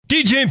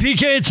DJ and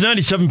PK, it's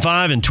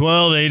 97.5 and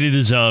 1280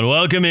 The Zone.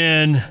 Welcome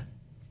in.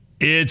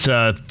 It's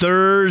a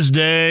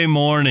Thursday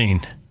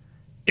morning.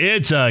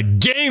 It's a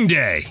game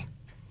day.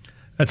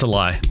 That's a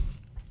lie.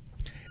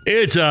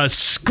 It's a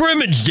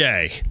scrimmage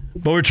day,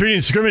 but we're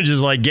treating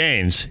scrimmages like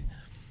games.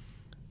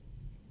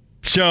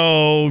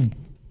 So,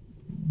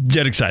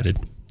 get excited.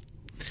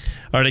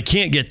 All right, I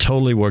can't get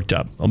totally worked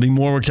up. I'll be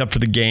more worked up for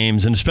the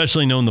games, and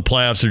especially knowing the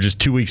playoffs are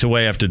just 2 weeks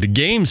away after the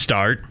games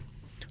start,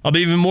 I'll be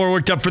even more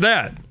worked up for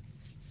that.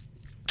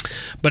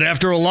 But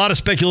after a lot of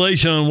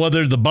speculation on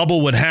whether the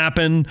bubble would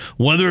happen,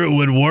 whether it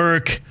would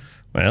work,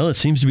 well, it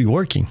seems to be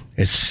working.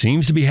 It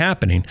seems to be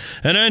happening.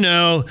 And I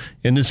know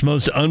in this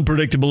most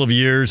unpredictable of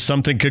years,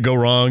 something could go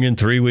wrong in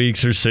 3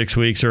 weeks or 6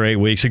 weeks or 8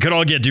 weeks. It could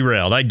all get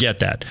derailed. I get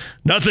that.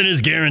 Nothing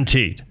is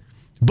guaranteed.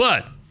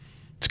 But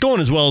it's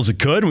going as well as it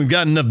could. We've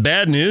got enough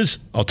bad news.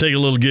 I'll take a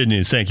little good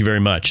news. Thank you very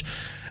much.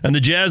 And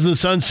the Jazz and the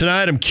Suns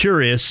tonight, I'm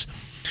curious,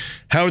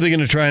 how are they going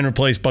to try and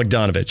replace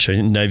Bogdanović?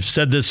 And I've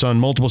said this on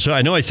multiple shows.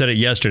 I know I said it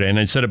yesterday, and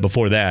I said it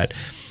before that.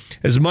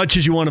 As much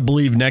as you want to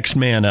believe next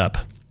man up,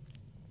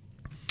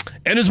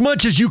 and as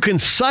much as you can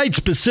cite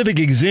specific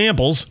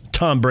examples,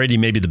 Tom Brady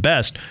may be the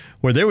best,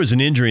 where there was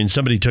an injury and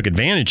somebody took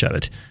advantage of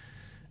it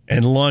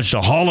and launched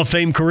a Hall of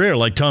Fame career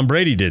like Tom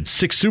Brady did.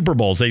 6 Super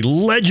Bowls, a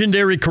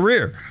legendary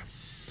career.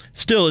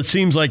 Still, it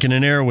seems like in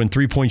an era when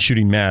three-point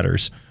shooting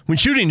matters, when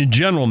shooting in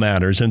general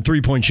matters and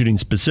three-point shooting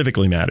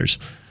specifically matters,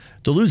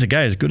 to lose a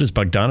guy as good as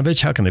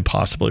Bogdanović, how can they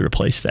possibly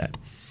replace that?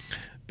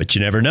 But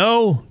you never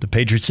know. The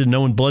Patriots didn't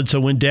know when Bledsoe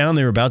went down.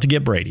 They were about to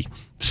get Brady.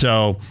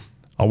 So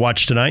I'll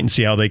watch tonight and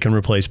see how they can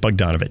replace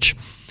Bogdanović.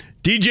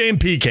 DJ and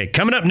PK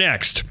coming up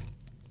next.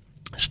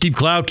 Steve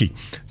Klauke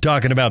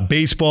talking about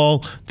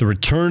baseball, the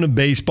return of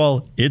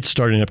baseball. It's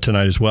starting up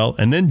tonight as well.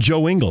 And then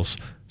Joe Ingles.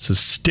 So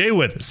stay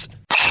with us.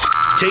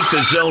 Take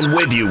the Zone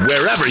with you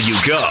wherever you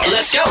go.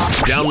 Let's go.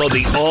 Download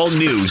the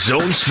all-new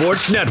Zone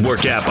Sports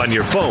Network app on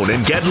your phone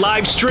and get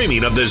live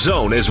streaming of the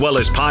Zone as well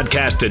as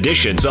podcast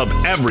editions of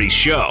every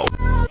show.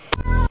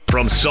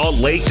 From Salt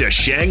Lake to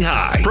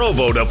Shanghai,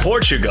 Provo to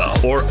Portugal,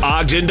 or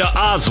Ogden to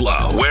Oslo,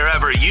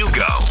 wherever you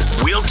go,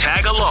 we'll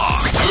tag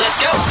along. Let's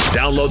go.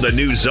 Download the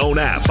new Zone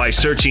app by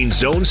searching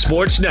Zone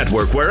Sports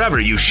Network wherever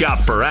you shop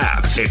for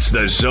apps. It's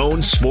the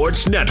Zone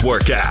Sports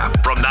Network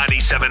app from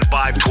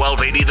 97.5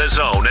 1280 The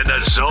Zone and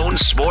the Zone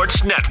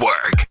Sports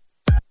Network.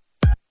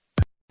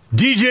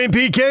 DJ and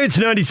PK, it's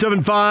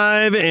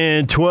 97.5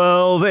 and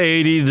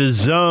 1280 The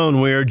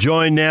Zone. We are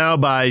joined now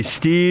by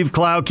Steve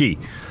Klauke,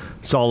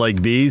 Salt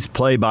Lake Bees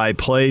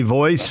play-by-play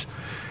voice.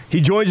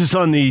 He joins us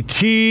on the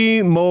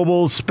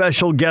T-Mobile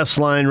special guest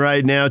line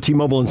right now.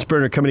 T-Mobile and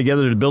Sprint are coming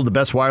together to build the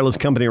best wireless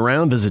company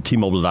around. Visit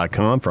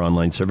T-Mobile.com for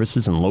online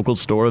services and local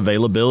store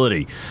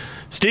availability.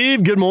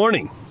 Steve, good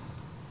morning.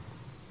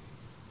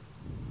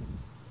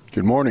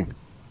 Good morning.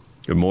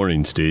 Good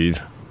morning,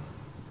 Steve.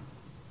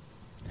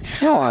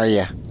 How are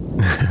you?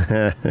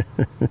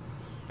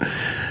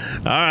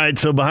 All right,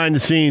 so behind the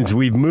scenes,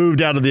 we've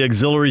moved out of the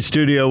auxiliary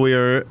studio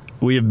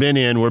we have been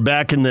in. We're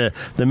back in the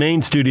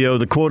main studio,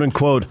 the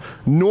quote-unquote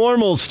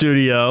normal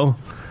studio,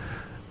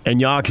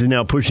 and Yak is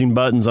now pushing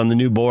buttons on the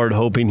new board,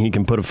 hoping he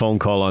can put a phone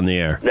call on the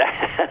air.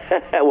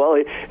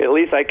 Well, at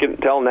least I can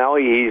tell now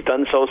he's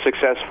done so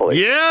successfully.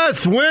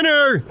 Yes,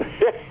 winner!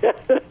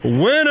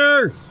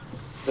 Winner!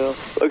 So,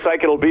 looks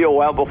like it'll be a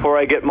while before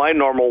I get my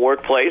normal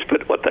workplace,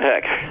 but what the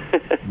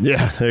heck?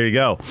 Yeah, there you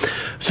go.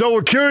 So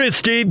we're curious,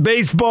 Steve.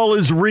 Baseball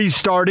is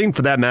restarting.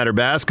 For that matter,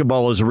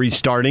 basketball is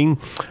restarting.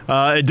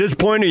 At this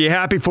point, are you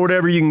happy for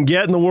whatever you can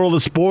get in the world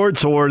of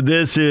sports, or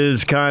this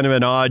is kind of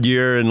an odd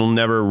year and will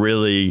never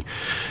really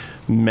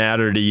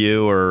matter to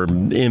you or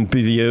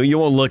you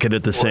won't look at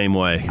it the same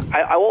way?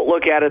 I won't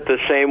look at it the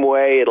same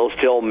way. It'll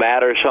still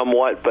matter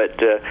somewhat, but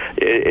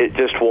it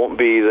just won't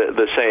be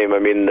the same. I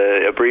mean,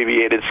 the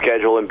abbreviated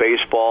schedule in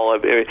baseball,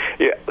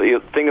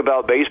 the thing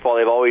about baseball,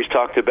 they've always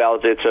talked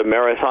about it's a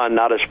marathon,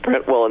 not a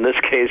sprint. Well, in this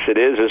case, it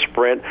is a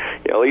sprint.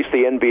 At least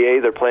the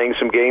NBA, they're playing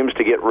some games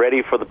to get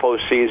ready for the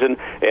postseason.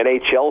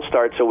 NHL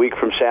starts a week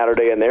from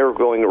Saturday, and they're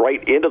going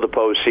right into the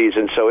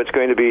postseason, so it's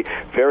going to be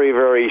very,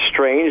 very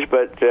strange,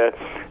 but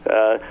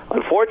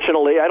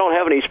unfortunately, I don't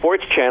have any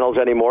sports channels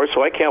anymore,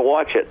 so I can't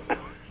watch it.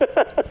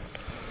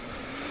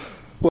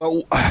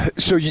 Well,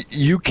 so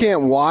you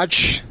can't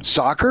watch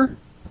soccer?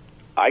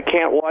 I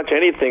can't watch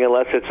anything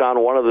unless it's on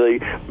one of the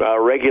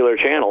regular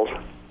channels.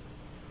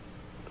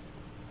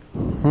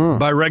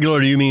 By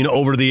regular, do you mean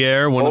over the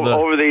air? One of the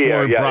over the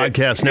air,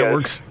 broadcast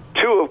networks?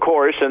 Yes. 2, of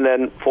course, and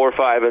then 4,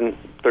 5, and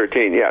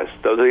 13, yes.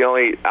 Those are the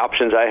only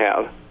options I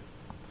have.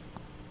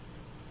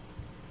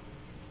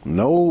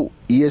 No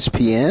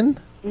ESPN?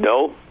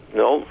 No.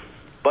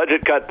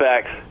 Budget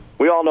cutbacks.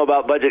 We all know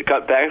about budget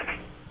cutbacks.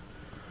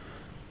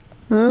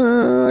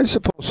 I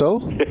suppose so.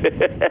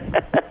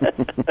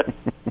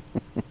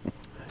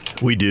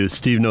 We do.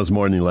 Steve knows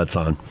more than he lets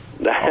on.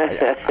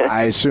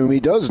 I assume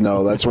he does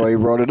know. That's why he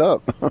brought it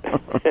up.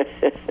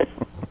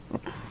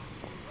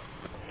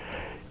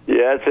 Yeah,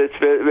 Yeah, it's a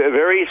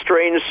very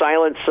strange,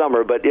 silent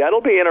summer, but yeah,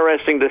 it'll be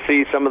interesting to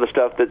see some of the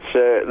stuff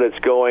that's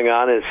going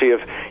on and see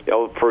if,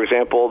 for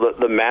example,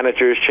 the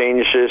managers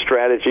change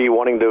strategy,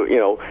 wanting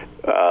to,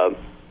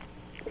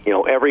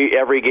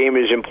 every game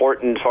is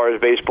important as far as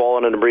baseball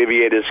in an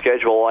abbreviated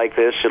schedule like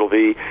this. It'll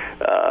be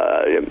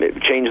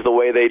change the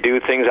way they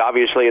do things.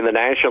 Obviously, in the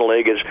National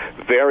League, it's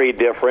very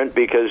different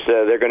because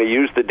they're going to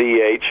use the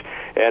DH,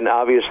 and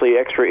obviously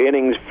extra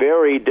innings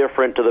very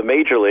different to the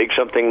Major League,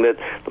 something that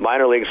the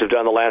minor leagues have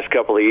done the last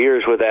couple of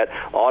years with that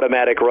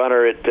automatic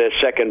runner at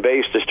second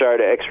base to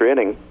start an extra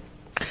inning.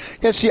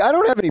 Yeah, see, I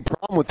don't have any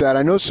problem with that.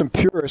 I know some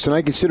purists, and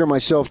I consider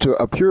myself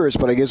a purist,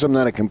 but I guess I'm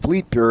not a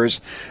complete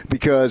purist,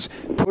 because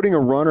putting a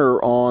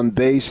runner on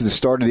base at the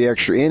start of the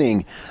extra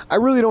inning, I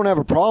really don't have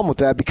a problem with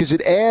that because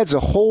it adds a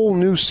whole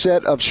new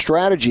set of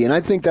strategy, and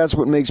I think that's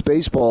what makes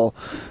baseball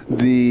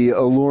the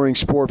alluring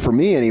sport for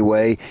me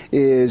anyway,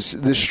 is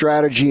the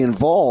strategy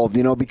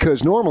involved,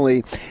 because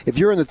normally if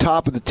you're in the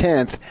top of the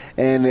 10th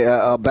and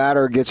a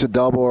batter gets a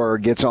double or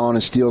gets on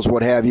and steals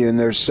what have you, and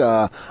there's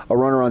a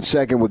runner on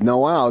second with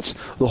no outs,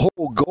 the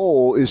whole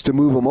goal is to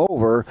move them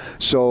over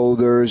so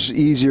there's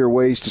easier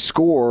ways to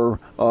score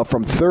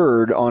from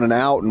third on an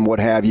out and what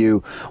have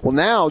you. Well,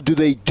 now, do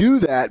they do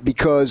that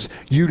because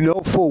you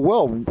know full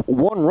well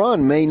one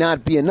run may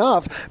not be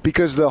enough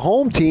because the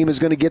home team is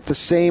going to get the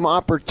same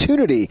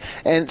opportunity?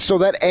 And so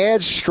that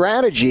adds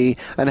strategy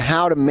on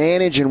how to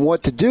manage and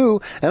what to do,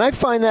 and I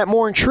find that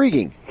more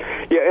intriguing.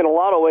 Yeah, in a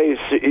lot of ways,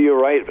 you're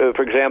right.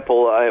 For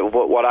example,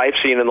 what I've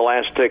seen in the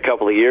last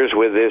couple of years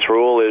with this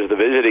rule is the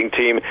visiting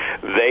team,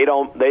 they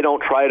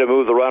don't try to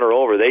move the runner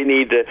over.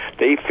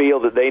 They feel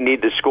that they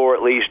need to score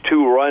at least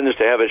 2 runs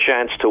to have a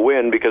chance to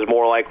win, because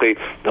more likely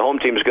the home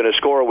team is going to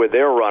score with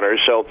their runners.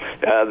 So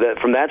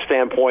from that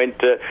standpoint,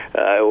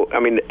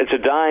 it's a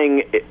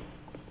dying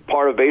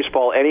part of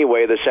baseball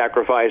anyway, the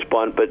sacrifice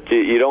bunt, but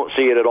you don't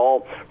see it at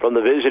all from the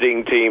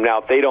visiting team. Now,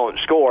 if they don't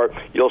score,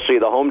 you'll see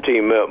the home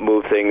team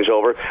move things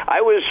over.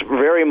 I was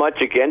very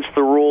much against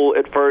the rule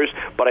at first,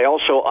 but I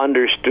also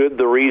understood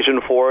the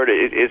reason for it.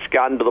 It's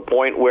gotten to the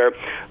point where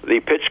the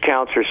pitch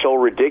counts are so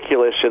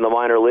ridiculous in the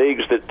minor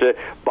leagues that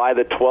by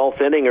the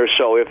 12th inning or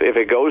so, if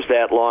it goes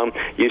that long,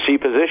 you see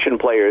position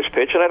players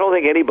pitch, and I don't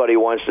think anybody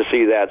wants to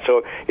see that.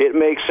 So it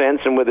makes sense,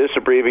 and with this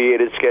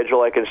abbreviated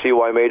schedule, I can see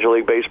why Major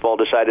League Baseball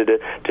decided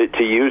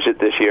to use it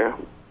this year.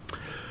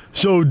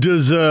 So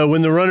does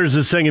when the runner's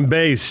at second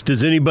base,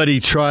 does anybody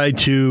try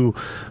to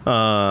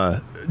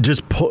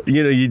just pull,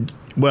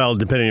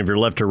 depending if you're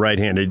left or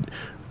right-handed,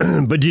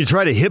 but do you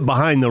try to hit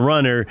behind the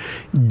runner,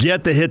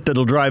 get the hit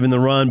that'll drive in the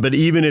run, but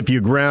even if you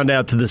ground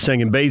out to the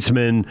second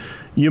baseman,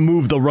 you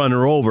move the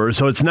runner over?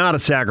 So it's not a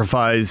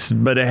sacrifice,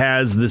 but it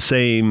has the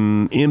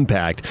same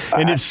impact.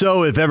 And if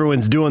so, if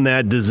everyone's doing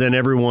that, does then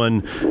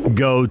everyone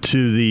go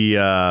to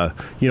the,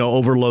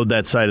 overload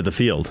that side of the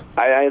field?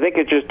 I think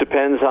it just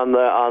depends on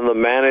the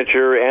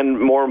manager and,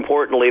 more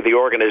importantly, the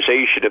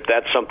organization, if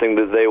that's something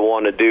that they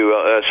want to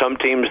do. Some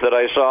teams that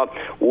I saw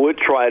would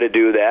try to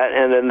do that,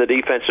 and then the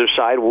defensive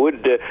side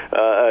would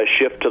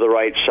shift to the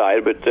right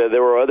side. But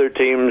there were other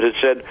teams that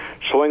said,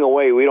 swing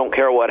away, we don't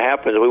care what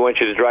happens. We want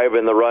you to drive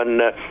in the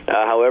run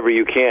however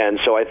you can.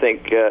 So I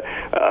think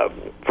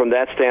from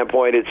that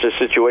standpoint, it's a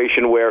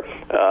situation where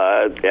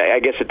I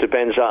guess it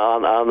depends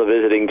on the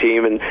visiting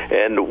team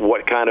and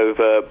what kind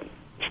of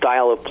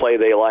style of play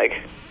they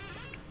like.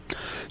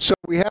 So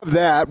we have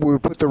that. We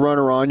put the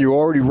runner on. You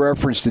already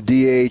referenced the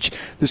DH.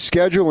 The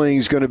scheduling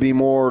is going to be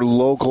more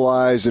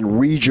localized and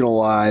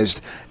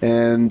regionalized,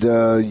 and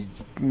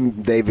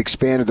they've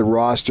expanded the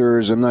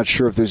rosters. I'm not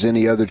sure if there's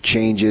any other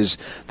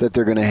changes that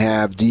they're going to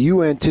have. Do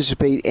you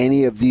anticipate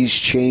any of these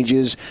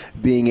changes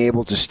being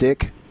able to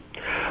stick?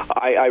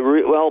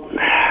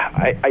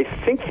 I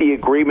think the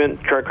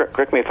agreement,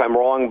 correct me if I'm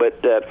wrong,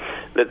 but that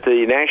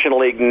the National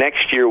League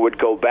next year would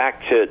go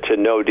back to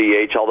no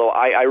DH, although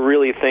I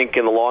really think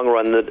in the long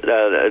run that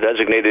a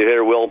designated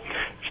hitter will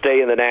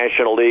stay in the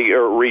National League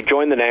or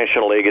rejoin the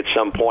National League at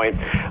some point.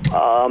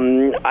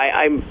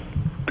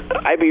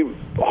 I'd be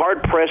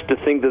hard-pressed to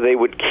think that they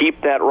would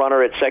keep that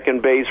runner at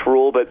second base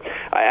rule, but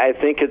I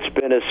think it's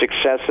been a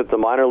success at the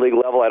minor league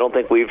level. I don't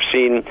think we've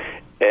seen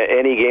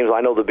any games.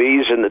 I know the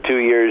Bees in the 2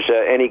 years,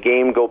 any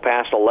game go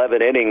past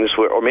 11 innings,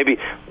 or maybe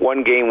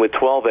one game with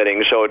 12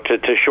 innings. So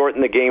to shorten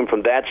the game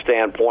from that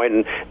standpoint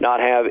and not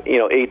have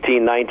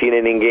 18, 19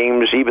 inning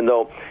games, even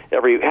though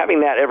having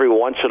that every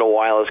once in a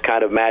while is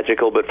kind of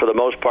magical, but for the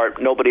most part,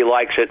 nobody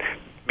likes it.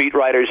 Beat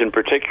writers in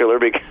particular,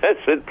 because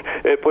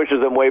it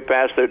pushes them way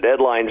past their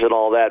deadlines and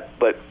all that.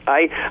 But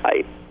I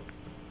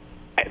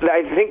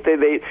think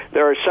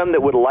there are some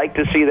that would like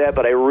to see that,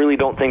 but I really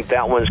don't think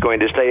that one's going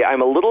to stay.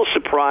 I'm a little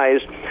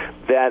surprised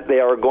that they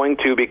are going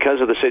to,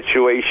 because of the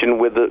situation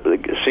with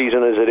the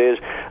season as it is,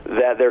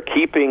 that they're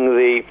keeping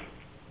the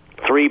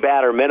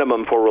 3-batter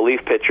minimum for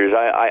relief pitchers.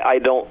 I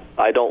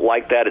don't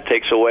like that. It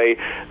takes away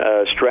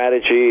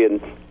strategy, and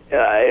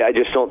I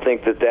just don't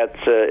think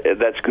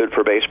that's good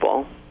for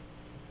baseball.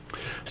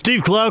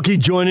 Steve Klauke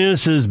joining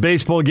us as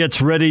baseball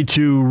gets ready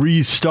to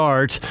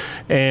restart,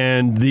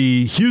 and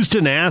the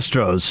Houston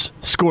Astros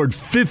scored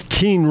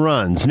 15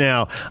 runs.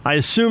 Now, I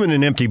assume in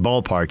an empty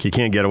ballpark you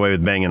can't get away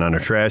with banging on a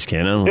trash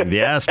can. I don't think the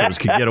Astros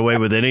could get away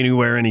with it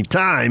anywhere,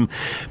 anytime.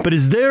 But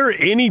is there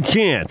any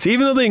chance,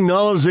 even though they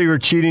acknowledge they were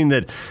cheating,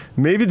 that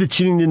maybe the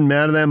cheating didn't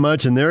matter that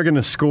much and they're going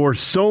to score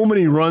so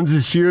many runs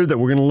this year that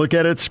we're going to look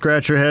at it,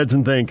 scratch our heads,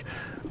 and think,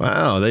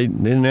 wow, they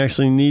didn't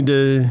actually need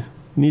to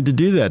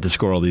do that to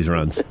score all these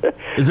runs?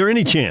 Is there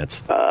any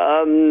chance?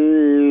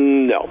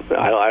 No,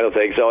 I don't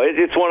think so.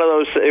 It's one of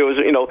those. It was,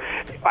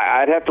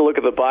 I'd have to look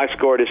at the box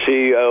score to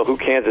see who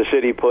Kansas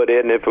City put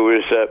in. If it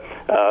was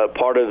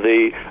part of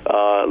the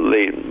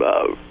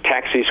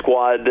taxi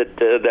squad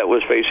that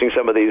was facing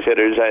some of these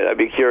hitters, I'd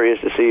be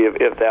curious to see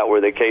if that were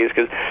the case.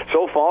 Because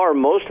so far,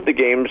 most of the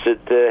games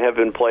that have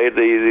been played,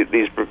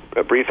 these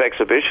brief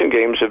exhibition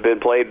games, have been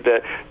played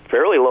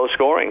fairly low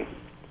scoring.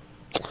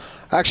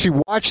 I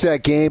actually watched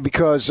that game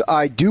because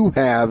I do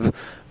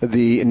have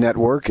the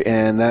network,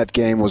 and that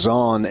game was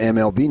on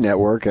MLB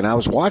Network, and I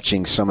was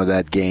watching some of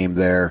that game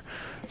there.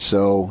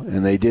 So,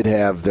 and they did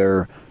have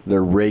their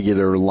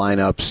regular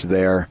lineups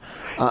there.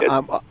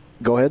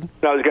 Go ahead.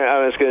 I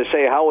was going to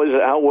say, how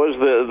was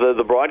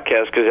the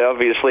broadcast? Because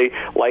obviously,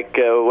 like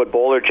what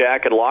Bowler,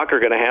 Jack, and Locke are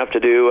going to have to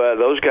do,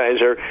 those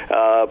guys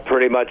are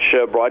pretty much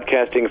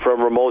broadcasting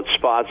from remote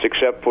spots,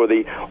 except for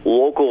the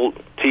local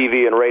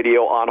TV and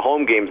radio on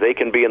home games. They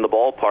can be in the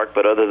ballpark,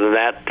 but other than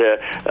that,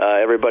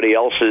 everybody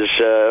else is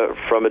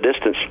from a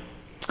distance.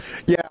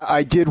 Yeah,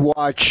 I did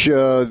watch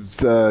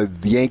the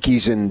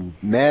Yankees and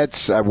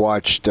Mets. I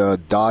watched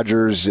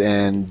Dodgers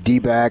and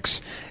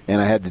D-backs,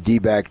 and I had the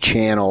D-back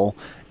channel.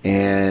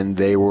 And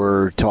they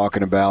were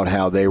talking about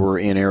how they were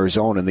in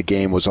Arizona, and the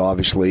game was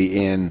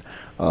obviously in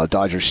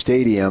Dodger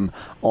Stadium.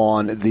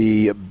 On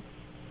the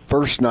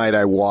first night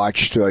I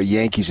watched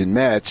Yankees and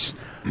Mets,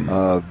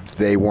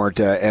 they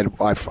weren't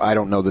I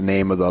don't know the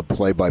name of the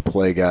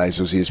play-by-play guys,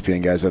 those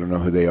ESPN guys. I don't know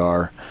who they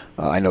are.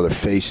 I know their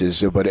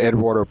faces. But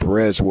Eduardo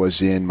Perez was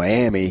in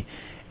Miami,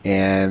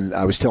 and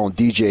I was telling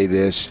DJ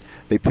this.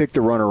 They picked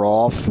the runner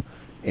off,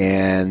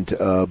 and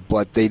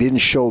but they didn't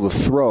show the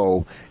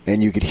throw,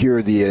 and you could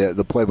hear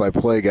the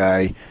play-by-play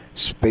guy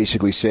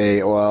basically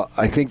say, well,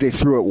 I think they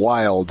threw it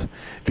wild,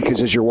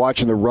 because as you're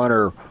watching the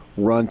runner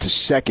run to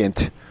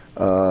second,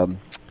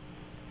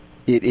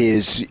 it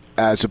is,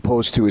 as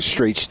opposed to a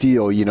straight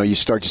steal, you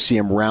start to see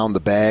him round the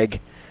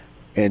bag,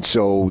 and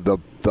so the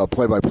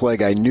play-by-play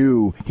guy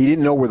knew, he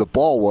didn't know where the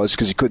ball was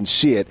because he couldn't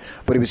see it,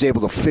 but he was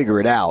able to figure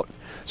it out.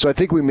 So I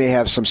think we may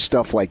have some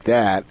stuff like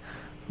that.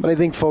 But I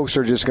think folks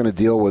are just going to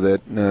deal with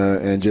it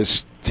and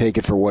just take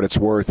it for what it's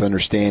worth,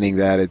 understanding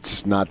that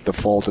it's not the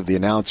fault of the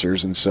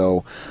announcers. And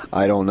so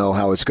I don't know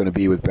how it's going to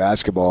be with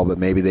basketball, but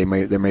maybe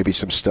there may be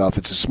some stuff.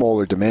 It's a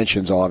smaller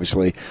dimensions,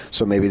 obviously,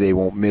 so maybe they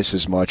won't miss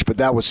as much. But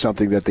that was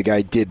something that the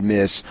guy did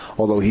miss,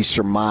 although he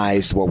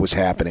surmised what was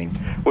happening.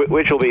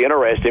 Which will be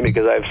interesting,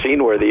 because I've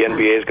seen where the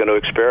NBA is going to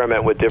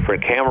experiment with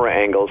different camera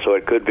angles, so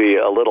it could be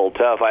a little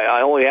tough.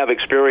 I only have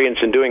experience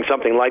in doing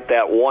something like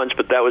that once,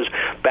 but that was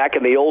back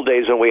in the old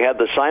days when we had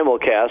the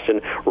simulcast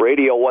and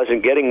radio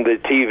wasn't getting the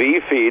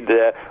TV feed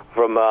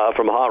from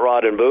Hot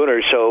Rod and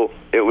Booner, so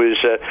it was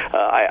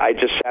I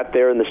just sat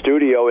there in the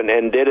studio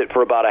and did it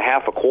for about a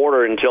half a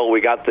quarter until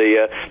we got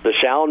the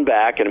sound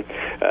back. And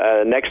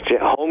next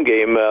home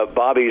game,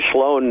 Bobby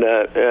Sloan,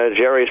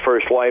 Jerry's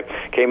first wife,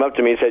 came up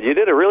to me and said, "You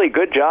did a really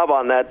good job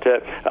on that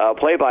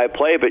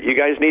play-by-play, but you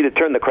guys need to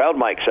turn the crowd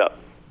mics up."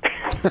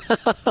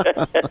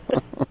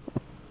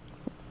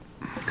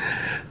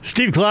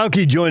 Steve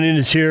Klauke joining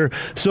us here.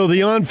 So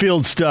the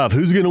on-field stuff,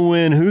 who's going to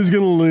win, who's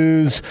going to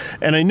lose,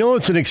 and I know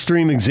it's an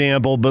extreme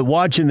example, but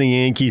watching the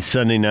Yankees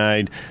Sunday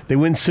night, they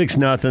win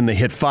 6-0, they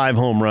hit 5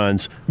 home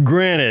runs.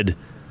 Granted,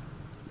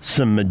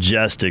 some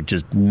majestic,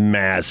 just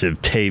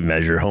massive tape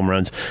measure home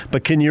runs,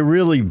 but can you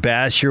really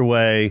bash your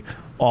way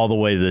all the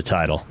way to the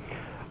title?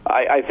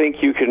 I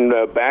think you can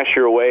bash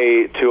your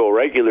way to a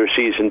regular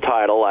season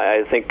title.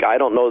 I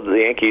don't know that the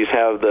Yankees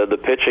have the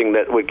pitching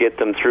that would get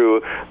them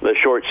through the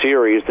short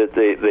series that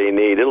they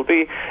need. It'd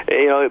be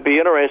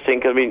interesting,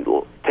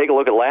 because take a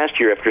look at last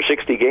year. After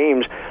 60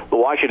 games, the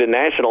Washington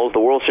Nationals, the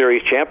World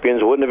Series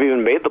champions, wouldn't have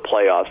even made the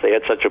playoffs. They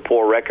had such a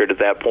poor record at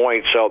that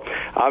point. So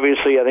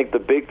obviously, I think the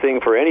big thing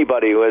for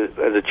anybody who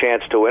has a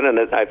chance to win, and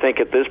I think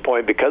at this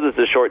point, because it's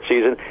a short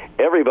season,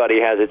 everybody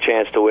has a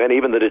chance to win,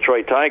 even the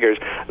Detroit Tigers,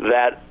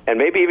 and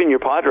maybe even your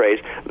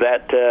Padres,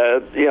 that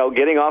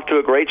getting off to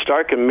a great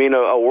start can mean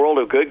a world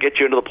of good, get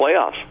you into the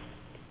playoffs.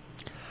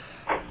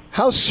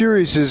 How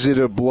serious is it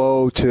a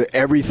blow to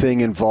everything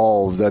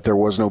involved that there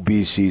was no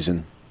B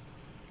season?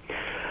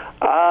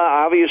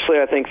 Obviously,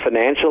 I think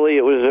financially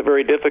it was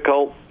very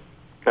difficult.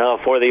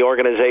 for the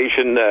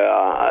organization.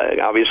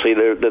 Obviously,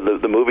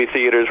 the movie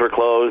theaters were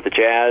closed, the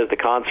jazz, the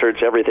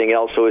concerts, everything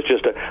else. So it's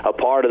just a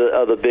part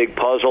of the big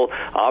puzzle.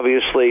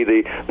 Obviously,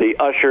 the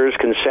ushers,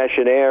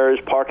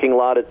 concessionaires, parking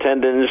lot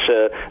attendants,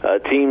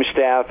 team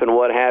staff, and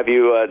what have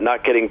you,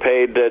 not getting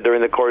paid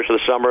during the course of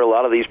the summer. A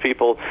lot of these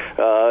people,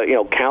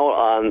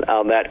 count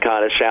on that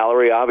kind of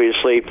salary.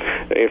 Obviously,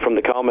 from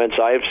the comments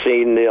I've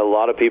seen, a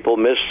lot of people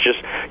miss just,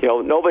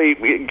 nobody.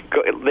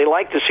 They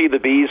like to see the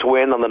Bees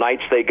win on the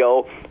nights they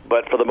go.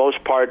 But for the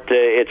most part,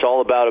 it's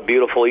all about a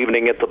beautiful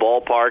evening at the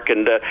ballpark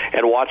and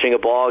watching a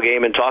ball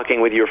game and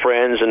talking with your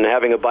friends and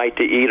having a bite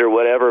to eat or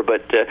whatever.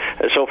 But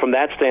so from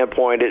that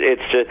standpoint,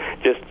 it's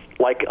just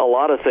like a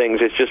lot of things.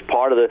 It's just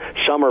part of the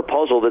summer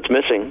puzzle that's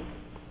missing.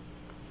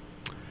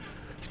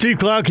 Steve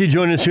Klauke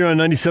joining us here on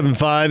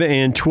 97.5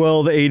 and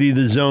 1280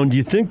 The Zone. Do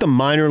you think the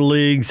minor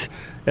leagues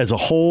as a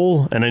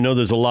whole, and I know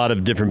there's a lot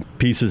of different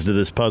pieces to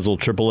this puzzle,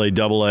 AAA,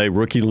 AA,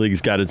 Rookie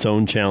League's got its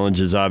own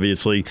challenges,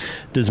 obviously.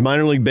 Does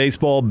minor league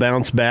baseball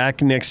bounce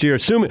back next year?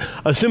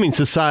 Assuming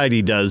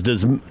society does,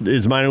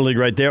 is minor league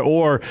right there?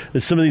 Or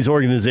does some of these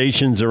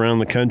organizations around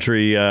the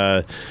country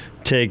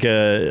take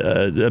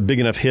a big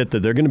enough hit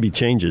that there are going to be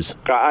changes?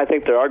 I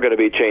think there are going to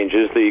be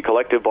changes. The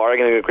collective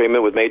bargaining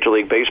agreement with Major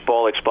League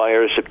Baseball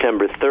expires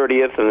September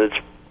 30th, and it's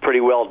pretty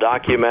well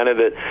documented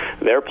that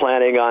they're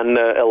planning on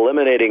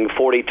eliminating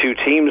 42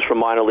 teams from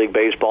minor league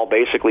baseball,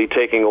 basically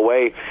taking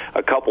away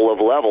a couple of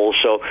levels.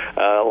 So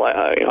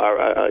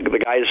the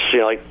guys,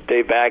 like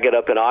Dave Baggett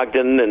up in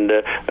Ogden and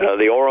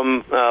the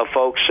Orem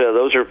folks,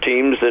 those are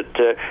teams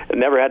that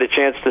never had a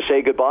chance to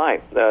say goodbye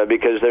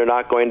because they're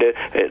not going to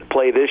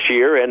play this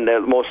year, and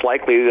most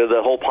likely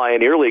the whole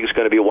Pioneer League is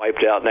going to be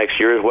wiped out next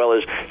year, as well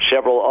as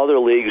several other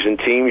leagues and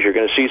teams. You're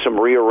going to see some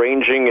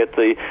rearranging at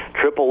the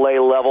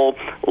AAA level.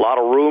 A lot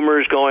of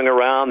rumors going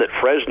around that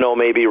Fresno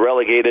may be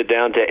relegated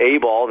down to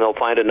A-ball, and they'll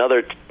find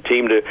another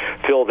team to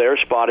fill their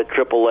spot at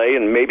AAA,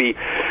 and maybe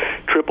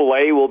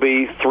AAA will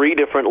be 3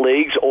 different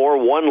leagues or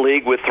one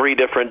league with 3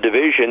 different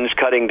divisions,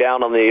 cutting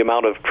down on the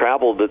amount of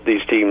travel that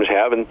these teams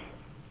have. And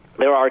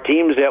there are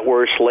teams that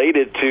were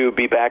slated to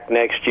be back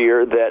next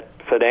year that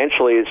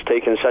financially it's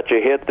taken such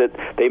a hit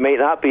that they may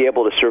not be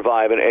able to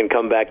survive and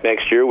come back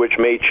next year, which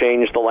may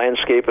change the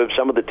landscape of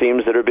some of the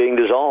teams that are being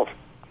dissolved.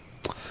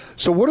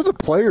 So what are the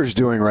players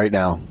doing right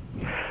now?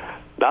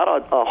 Not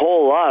a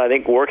whole lot. I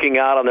think working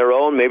out on their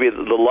own, maybe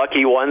the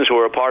lucky ones who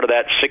are a part of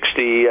that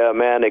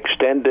 60-man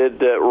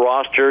extended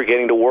roster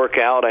getting to work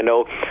out. I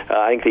know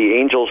I think the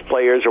Angels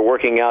players are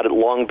working out at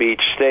Long Beach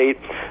State.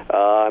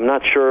 I'm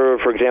not sure,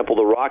 for example,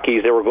 the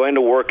Rockies, they were going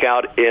to work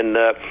out in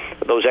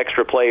those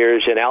extra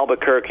players in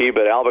Albuquerque,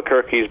 but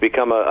Albuquerque's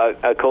become a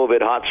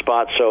COVID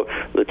hotspot, so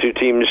the 2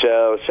 teams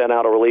sent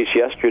out a release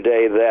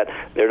yesterday that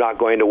they're not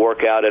going to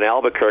work out in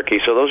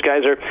Albuquerque. So those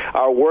guys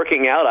are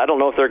working out. I don't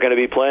know if they're going to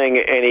be playing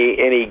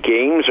any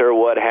games or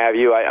what have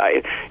you.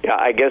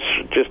 I guess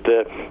just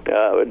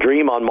a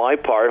dream on my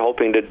part,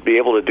 hoping to be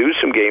able to do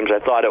some games. I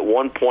thought at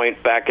one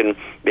point back in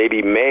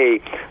maybe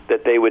May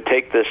that they would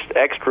take this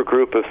extra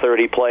group of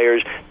 30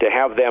 players to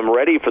have them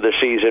ready for the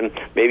season,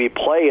 maybe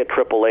play a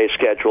AAA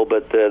schedule,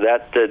 but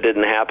that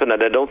didn't happen,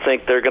 and I don't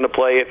think they're going to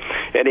play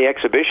any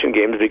exhibition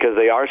games because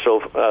they are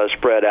so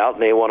spread out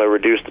and they want to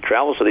reduce the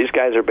travel. So these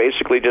guys are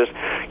basically just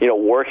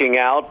working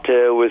out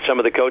with some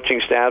of the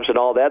coaching staffs and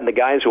all that, and the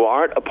guys who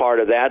aren't a part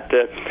of that,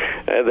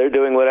 they're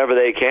doing whatever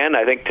they can,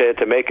 I think,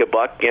 to make a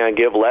buck,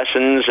 give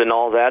lessons and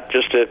all that,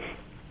 just to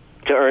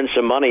earn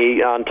some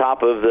money on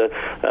top of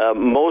the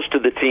most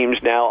of the teams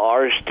now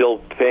are still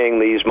paying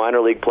these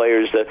minor league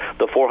players the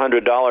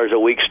 $400 a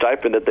week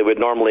stipend that they would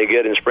normally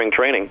get in spring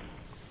training.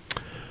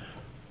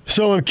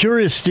 So I'm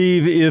curious,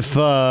 Steve, if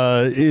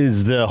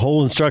is the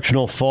whole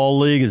instructional fall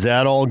league, is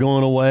that all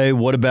going away?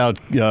 What about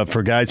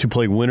for guys who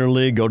play winter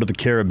league, go to the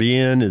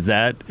Caribbean? Is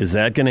that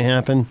going to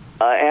happen?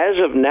 As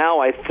of now,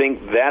 I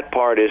think that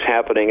part is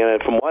happening,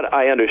 and from what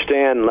I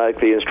understand, like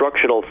the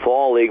instructional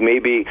fall league may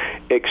be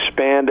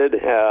expanded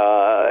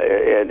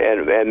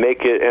and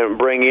make it and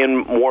bring in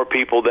more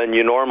people than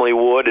you normally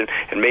would,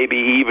 and maybe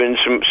even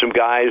some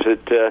guys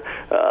that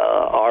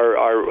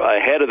are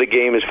ahead of the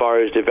game as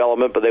far as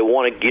development, but they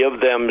want to give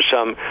them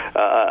some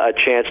a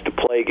chance to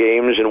play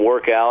games and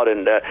work out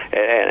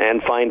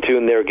and fine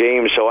tune their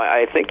games. So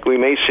I think we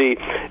may see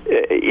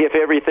if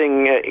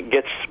everything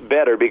gets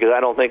better, because I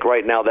don't think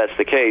right now that's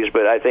the case,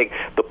 but I think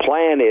the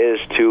plan is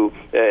to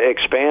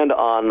expand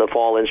on the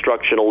fall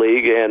instructional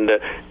league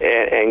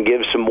and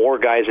give some more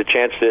guys a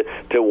chance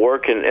to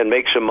work and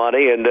make some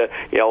money, and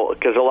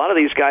because a lot of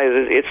these guys,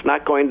 it's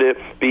not going to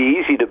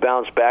be easy to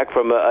bounce back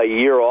from a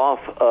year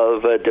off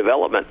of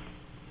development.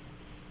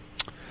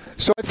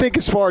 So I think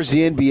as far as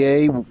the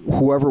NBA,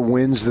 whoever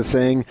wins the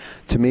thing,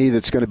 to me,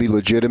 that's going to be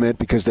legitimate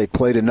because they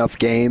played enough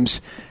games,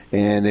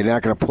 and they're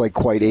not going to play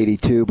quite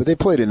 82, but they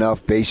played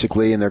enough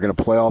basically, and they're going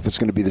to play off. It's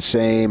going to be the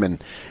same,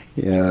 and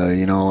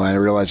I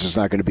realize it's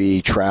not going to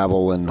be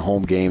travel and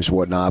home games and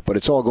whatnot, but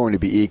it's all going to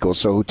be equal.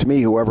 So to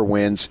me, whoever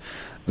wins,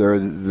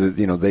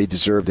 they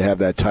deserve to have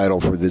that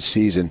title for this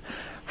season.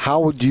 how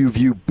would you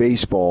view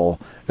baseball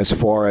as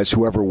far as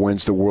whoever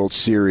wins the World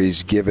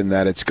Series, given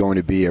that it's going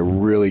to be a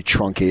really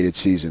truncated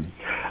season?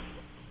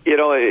 You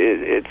know,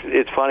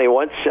 it's funny.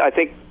 Once I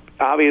think,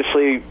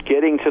 obviously,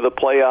 getting to the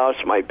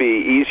playoffs might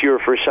be easier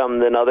for some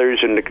than others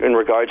in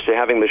regards to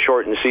having the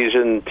shortened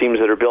season, teams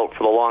that are built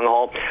for the long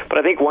haul. But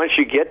I think once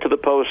you get to the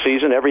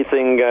postseason,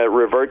 everything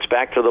reverts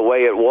back to the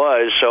way it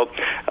was. So,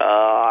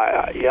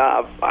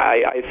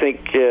 I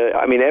think,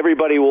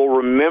 everybody will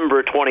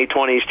remember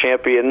 2020's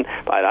champion.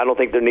 I don't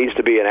think there needs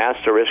to be an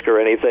asterisk or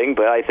anything,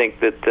 but I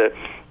think that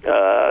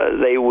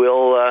they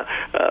will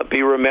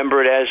be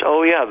remembered as,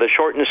 the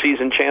shortened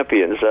season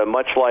champions,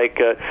 much like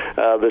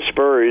the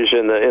Spurs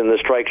in the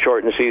strike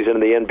shortened season in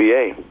the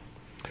NBA.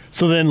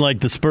 So then,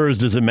 like the Spurs,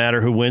 does it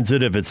matter who wins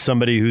it? If it's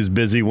somebody who's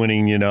busy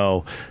winning,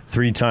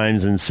 3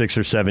 times in 6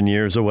 or 7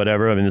 years or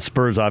whatever. I mean, the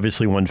Spurs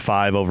obviously won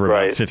 5 over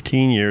about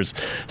 15 years.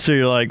 So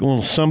you're like,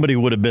 well, somebody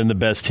would have been the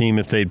best team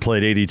if they'd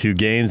played 82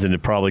 games, and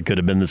it probably could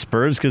have been the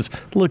Spurs because,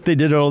 look, they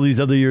did it all these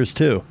other years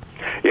too.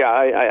 Yeah,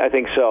 I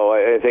think so.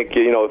 I think,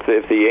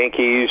 if the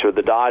Yankees or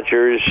the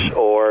Dodgers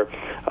or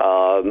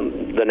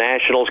the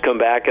Nationals come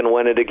back and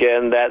win it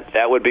again,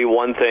 that would be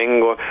one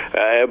thing.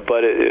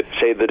 But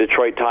say the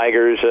Detroit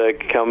Tigers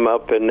come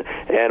up and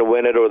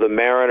win it, or the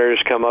Mariners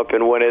come up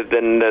and win it,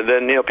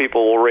 then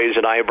people will raise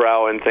an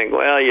eyebrow and think,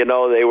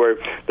 well, they were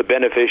the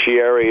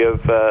beneficiary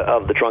of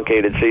the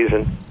truncated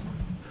season.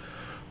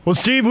 Well,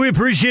 Steve, we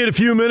appreciate a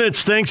few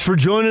minutes. Thanks for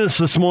joining us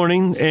this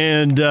morning,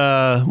 and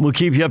we'll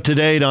keep you up to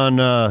date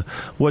on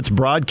what's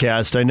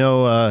broadcast. I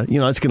know,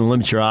 it's going to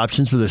limit your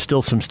options, but there's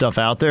still some stuff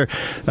out there.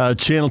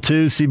 Channel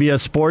 2,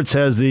 CBS Sports,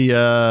 has the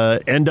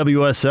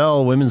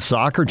NWSL Women's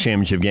Soccer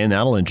Championship game.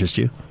 That'll interest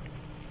you.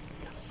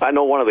 I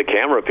know one of the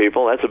camera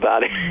people. That's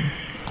about it.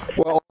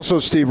 Well, also,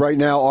 Steve, right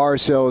now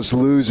RSL is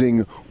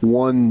losing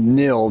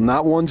 1-0,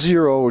 not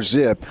 1-0 or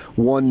zip,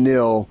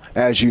 1-0,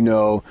 as you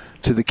know,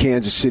 to the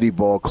Kansas City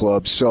Ball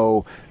Club.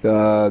 So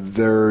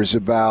there's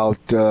about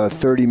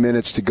 30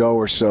 minutes to go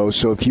or so.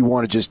 So if you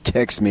want to just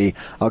text me,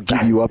 I'll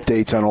give you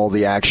updates on all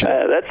the action.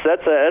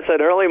 That's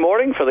an early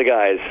morning for the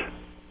guys.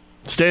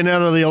 Staying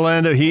out of the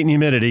Orlando heat and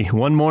humidity.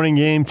 1 morning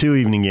game, 2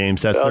 evening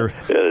games. That's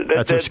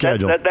their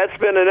schedule. That's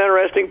been an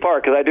interesting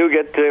part because I do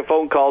get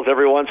phone calls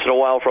every once in a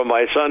while from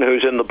my son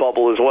who's in the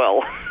bubble as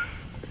well.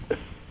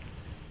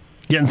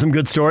 Getting some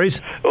good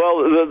stories?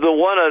 Well, the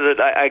one that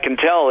I can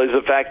tell is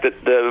the fact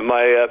that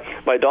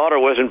my daughter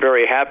wasn't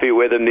very happy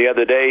with him the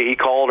other day. He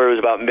called her. It was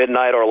about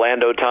midnight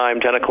Orlando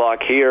time, 10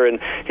 o'clock here, and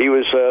he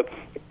was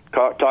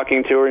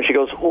talking to her, and she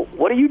goes,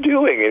 "What are you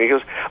doing?" And he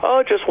goes,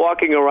 "Oh, just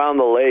walking around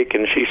the lake."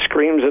 And she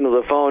screams into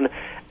the phone,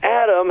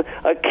 "Adam,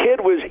 a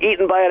kid was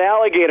eaten by an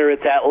alligator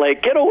at that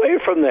lake. Get away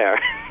from there."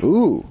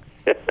 Ooh.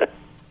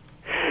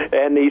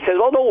 And he says,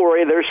 "Oh, don't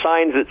worry. There's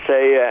signs that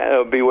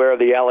say beware of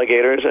the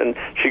alligators." And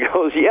she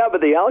goes, "Yeah, but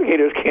the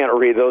alligators can't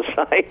read those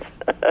signs."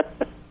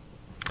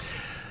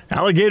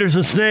 Alligators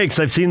and snakes.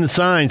 I've seen the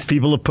signs.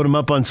 People have put them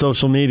up on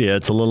social media.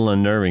 It's a little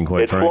unnerving,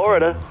 quite frankly. It's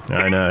Florida.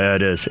 I know.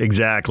 It is.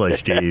 Exactly,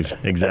 Steve.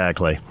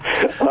 Exactly.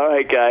 All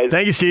right, guys.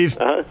 Thank you, Steve.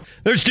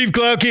 There's Steve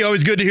Klauke.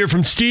 Always good to hear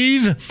from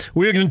Steve.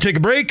 We're going to take a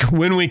break.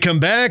 When we come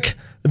back,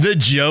 The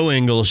Joe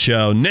Ingles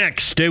Show.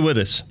 Next. Stay with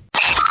us.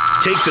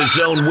 Take the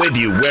Zone with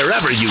you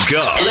wherever you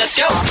go. Let's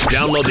go.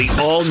 Download the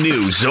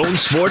all-new Zone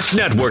Sports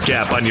Network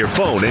app on your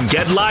phone and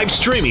get live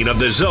streaming of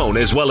The Zone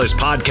as well as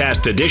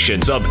podcast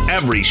editions of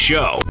every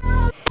show.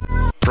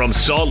 From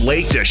Salt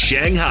Lake to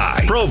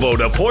Shanghai, Provo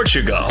to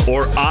Portugal,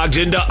 or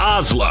Ogden to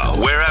Oslo,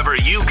 wherever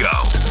you go,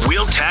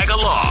 we'll tag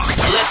along.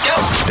 Let's go.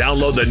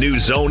 Download the new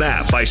Zone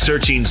app by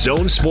searching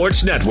Zone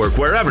Sports Network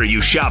wherever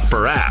you shop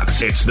for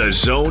apps. It's the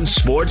Zone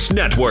Sports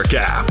Network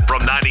app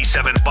from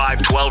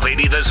 97.5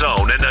 1280 The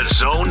Zone and the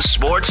Zone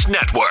Sports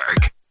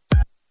Network.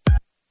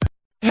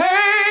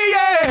 Hey,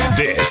 yeah!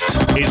 This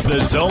is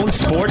the Zone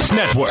Sports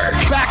Network.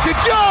 Back to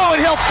Joe,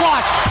 and he'll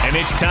flush. And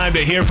it's time to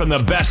hear from the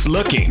best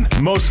looking,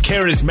 most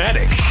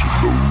charismatic,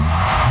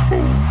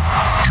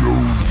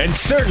 and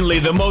certainly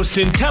the most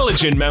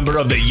intelligent member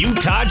of the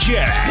Utah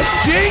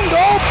Jazz.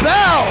 Jingle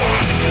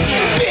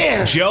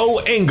bells!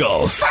 Joe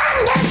Ingles.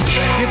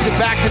 Gives it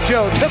back to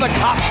Joe. To the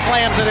cop,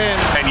 slams it in.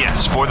 And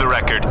yes, for the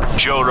record,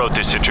 Joe wrote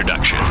this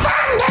introduction.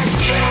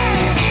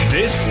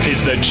 This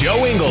is the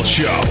Joe Ingles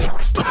Show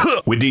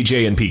with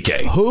DJ and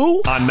PK.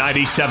 Who? On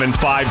 97.5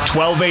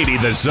 1280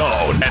 The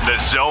Zone and the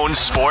Zone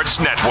Sports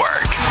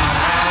Network.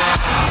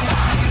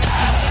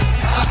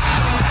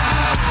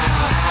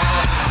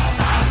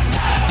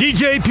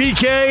 DJ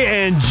PK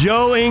and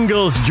Joe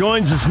Ingles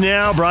joins us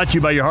now, brought to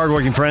you by your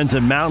hardworking friends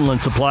at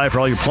Mountainland Supply. For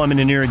all your plumbing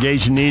and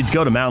irrigation needs,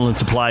 go to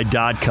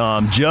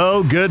mountainlandsupply.com.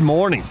 Joe, good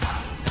morning.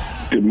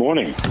 Good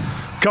morning.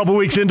 Couple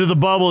weeks into the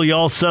bubble, you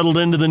all settled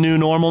into the new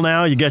normal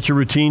now? You got your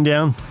routine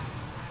down?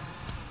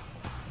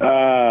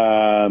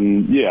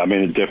 Yeah, I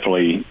mean, it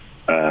definitely,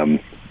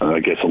 I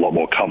guess, a lot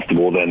more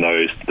comfortable than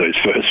those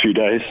first few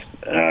days.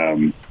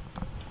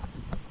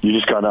 You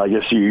just kind of, I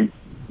guess, you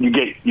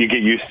get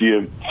used to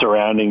your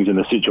surroundings and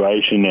the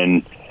situation,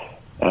 and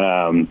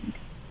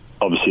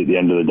obviously at the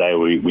end of the day,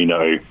 we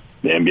know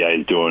the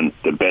NBA is doing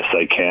the best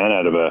they can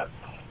out of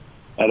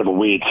a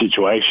weird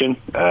situation.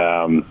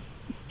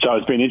 So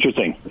it's been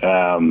interesting.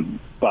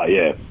 But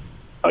yeah,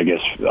 I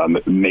guess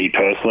me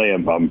personally,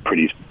 I'm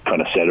pretty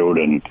kind of settled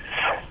and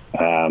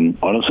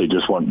honestly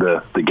just want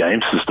the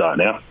games to start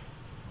now.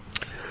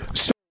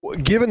 So,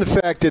 given the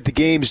fact that the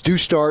games do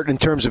start in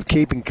terms of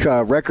keeping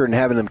record and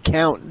having them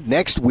count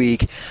next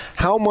week,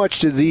 how much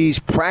do these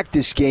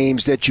practice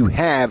games that you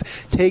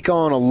have take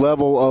on a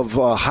level of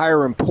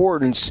higher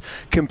importance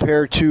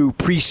compared to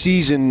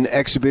preseason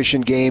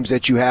exhibition games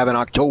that you have in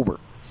October?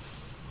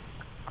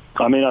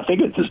 I mean, I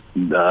think it's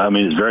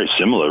very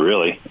similar,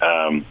 really.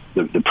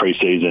 The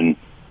preseason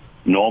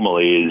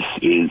normally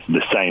is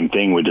the same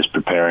thing. We're just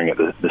preparing at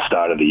the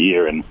start of the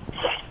year, and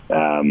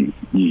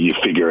you're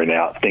figuring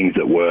out things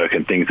that work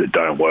and things that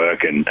don't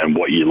work, and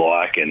what you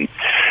like, and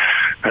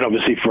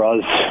obviously for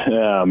us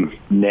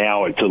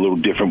now it's a little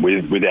different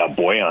with our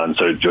Bojan.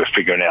 So just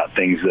figuring out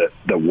things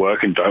that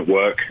work and don't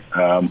work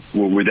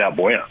with our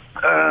Bojan.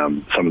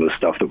 Some of the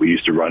stuff that we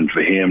used to run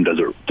for him, does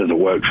it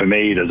work for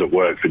me? Does it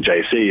work for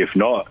JC? If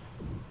not,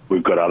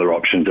 we've got other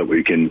options that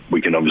we can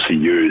obviously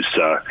use.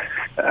 So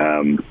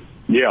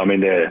yeah, I mean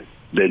they're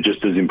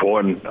just as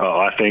important.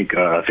 I think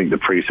the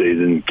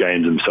preseason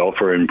games themselves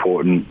are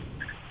important,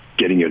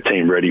 getting your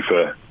team ready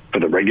for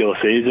the regular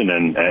season,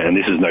 and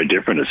this is no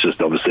different. It's just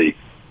obviously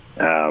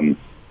a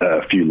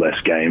few less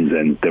games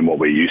than what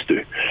we're used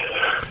to.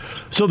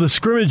 So the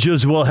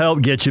scrimmages will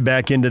help get you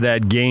back into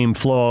that game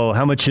flow.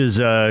 How much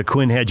has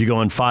Quinn had you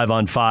going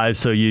 5-on-5?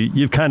 So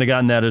you've kind of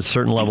gotten that at a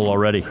certain level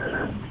already.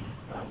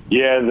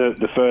 Yeah,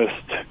 the first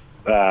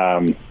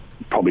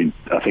probably,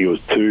 I think it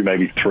was 2,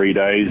 maybe 3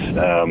 days.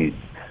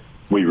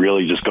 We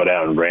really just got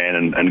out and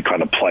ran and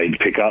kind of played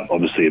pickup.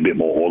 Obviously a bit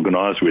more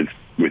organised with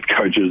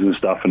coaches and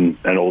stuff and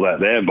all that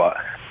there. But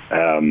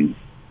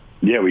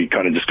yeah, we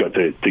kind of just got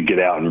to get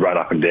out and run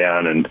up and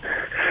down and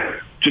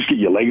just get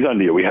your legs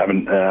under you. We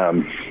haven't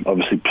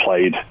obviously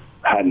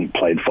hadn't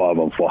played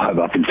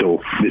 5-on-5 up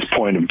until this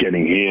point of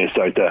getting here.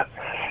 So to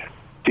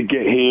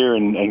get here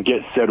and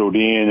get settled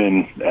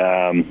in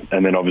and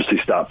then obviously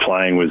start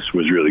playing was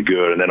really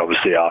good. And then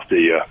obviously after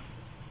you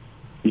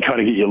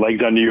kind of get your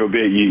legs under you a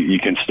bit, you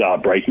can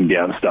start breaking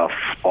down stuff,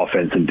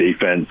 offense and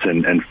defense,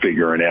 and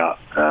figuring out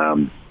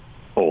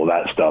all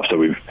that stuff. So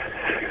we've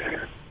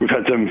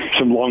had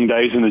some long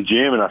days in the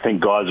gym, and I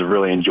think guys have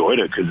really enjoyed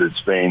it because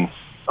it's been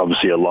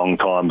obviously a long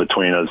time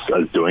between us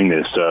doing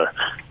this. So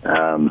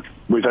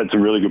we've had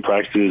some really good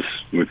practices.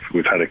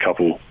 We've had a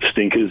couple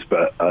stinkers,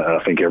 but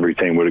I think every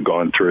team would have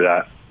gone through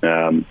that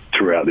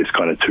throughout this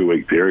kind of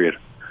 2-week period.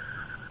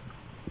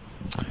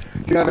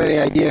 Do you have any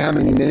idea how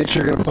many minutes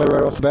you're going to play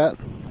right off the bat?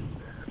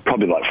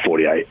 Probably like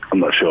 48. I'm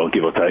not sure,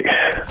 give or take.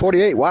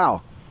 48,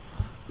 wow.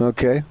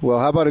 Okay, well,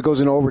 how about it goes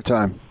into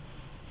overtime?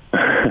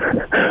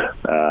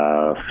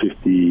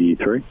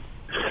 53.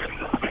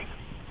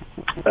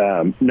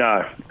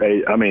 No,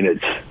 I mean,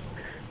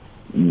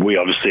 we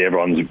obviously,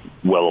 everyone's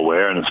well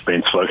aware, and it's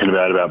been spoken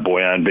about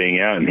Bojan being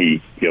out, and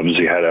he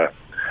obviously had a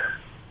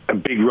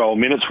big role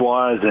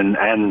minutes-wise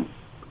and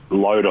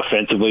load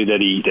offensively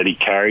that he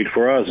carried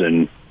for us,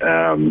 and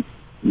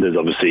there's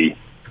obviously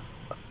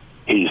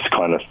his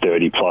kind of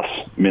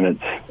 30-plus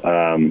minutes.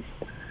 I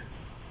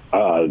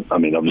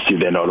mean, obviously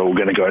they're not all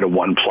going to go to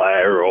one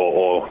player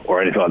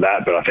or anything like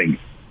that, but I think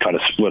kind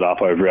of split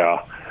up over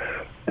our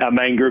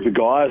main group of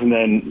guys, and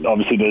then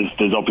obviously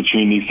there's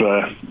opportunity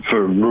for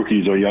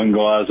rookies or young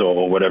guys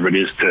or whatever it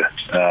is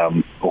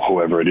or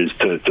whoever it is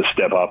to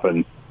step up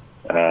and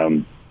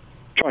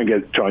try and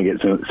get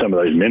some of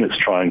those minutes,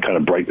 try and kind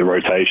of break the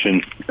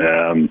rotation.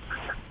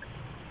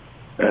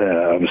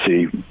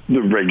 Obviously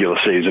the regular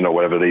season or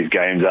whatever these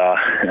games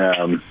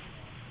are,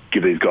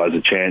 give these guys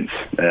a chance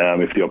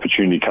if the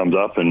opportunity comes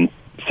up and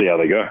see how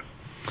they go.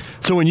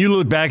 So when you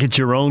look back at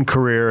your own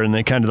career and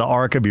the kind of the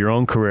arc of your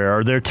own career,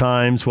 are there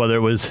times, whether it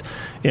was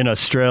in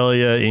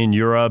Australia, in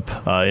Europe,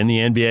 in the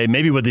NBA,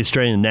 maybe with the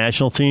Australian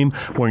national team,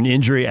 where an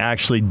injury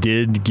actually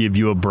did give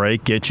you a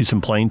break, get you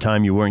some playing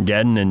time you weren't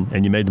getting,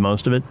 and you made the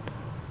most of it?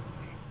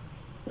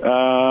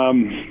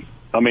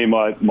 I mean,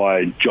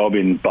 my job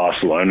in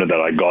Barcelona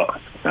that I got,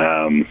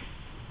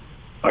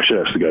 I should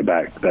actually go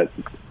back. That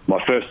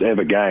my first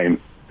ever game,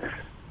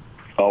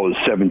 I was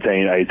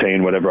 17,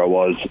 18, whatever I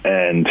was,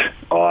 and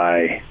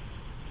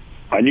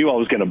I knew I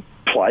was going to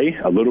play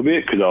a little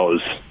bit because I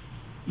was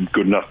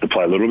good enough to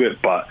play a little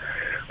bit, but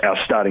our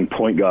starting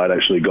point guard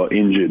actually got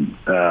injured.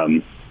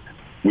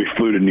 We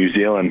flew to New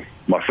Zealand.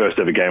 My first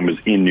ever game was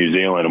in New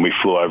Zealand, and we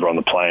flew over on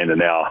the plane,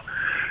 and our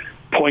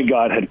point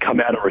guard had come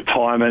out of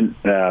retirement.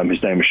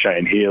 His name was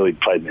Shane Heal. He'd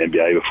played in the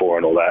NBA before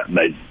and all that, and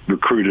they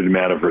recruited him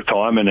out of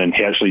retirement, and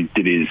he actually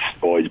did his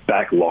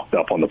back locked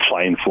up on the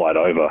plane flight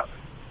over.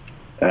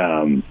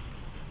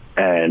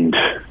 And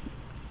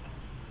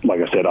like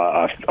I said,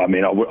 I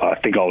mean, I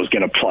think I was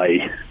going to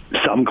play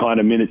some kind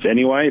of minutes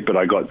anyway, but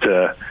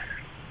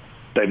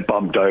they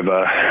bumped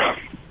over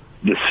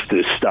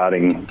this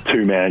starting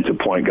 2-man to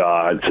point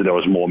guard, so there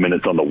was more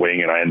minutes on the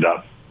wing, and I ended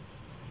up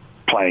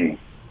playing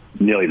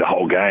nearly the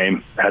whole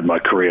game. Had my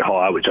career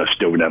high, which I've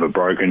still never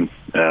broken.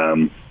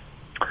 So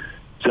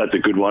that's a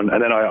good one.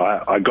 And then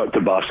I got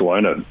to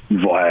Barcelona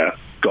via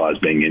guys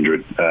being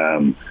injured.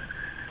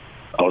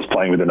 I was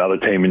playing with another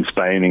team in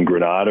Spain, in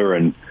Granada,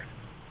 and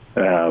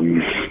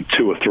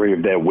 2 or 3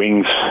 of their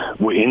wings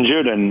were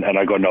injured, and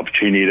I got an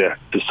opportunity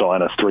to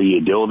sign a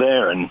 3-year deal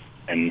there and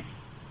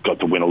got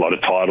to win a lot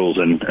of titles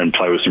and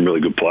play with some really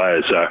good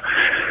players. So, I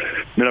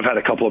mean, I've had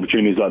a couple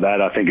opportunities like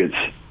that. I think it's,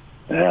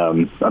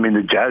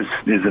 the Jazz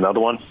is another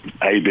one.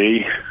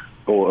 AB,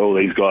 all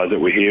these guys that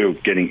were here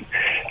getting,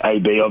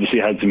 AB obviously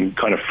had some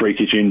kind of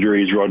freakish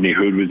injuries. Rodney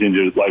Hood was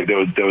injured. Like there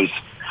was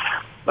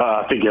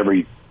I think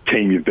every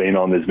team you've been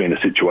on, there's been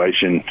a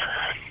situation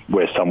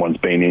where someone's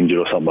been injured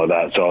or something like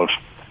that. So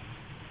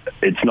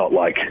it's not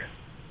like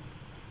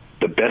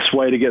the best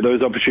way to get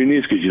those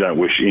opportunities, because you don't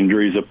wish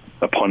injuries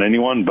upon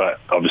anyone. But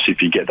obviously,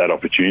 if you get that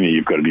opportunity,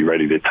 you've got to be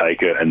ready to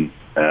take it and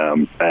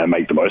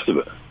make the most of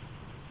it.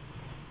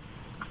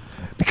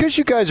 Because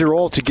you guys are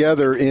all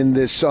together on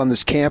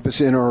this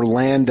campus in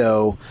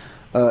Orlando,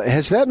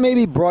 has that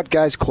maybe brought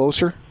guys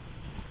closer?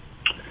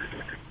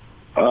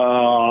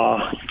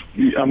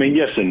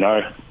 Yes and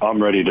no.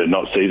 I'm ready to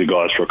not see the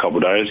guys for a couple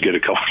of days, get a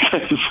couple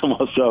of days for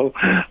myself.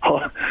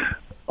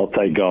 I'll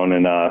take going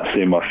and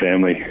seeing my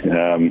family.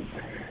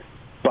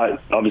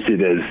 But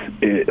obviously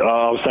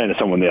I was saying to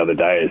someone the other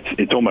day,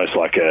 it's almost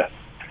like a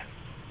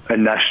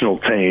national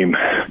team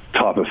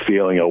type of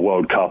feeling, a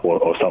World Cup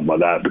or something like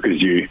that, because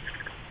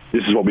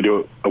this is what we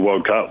do at a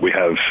World Cup. We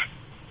have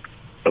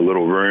a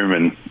little room,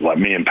 and like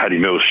me and Patty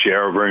Mills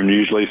share a room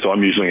usually, so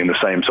I'm usually in the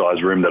same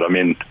size room that I'm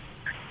in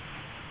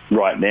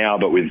right now,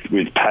 but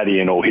with Paddy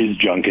and all his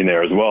junk in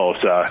there as well.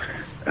 So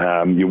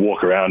you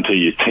walk around to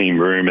your team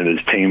room and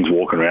there's teams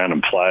walking around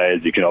and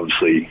players. You can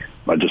obviously,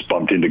 I just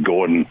bumped into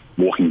Gordon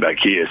walking back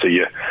here. So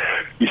you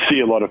see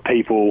a lot of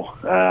people,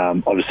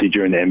 obviously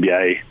during the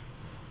NBA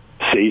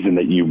season,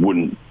 that you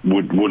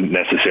wouldn't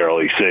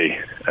necessarily see.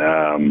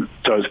 So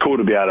it's cool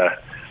to be able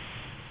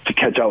to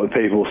catch up with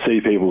people,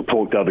 see people,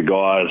 talk to other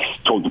guys,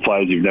 talk to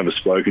players you've never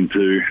spoken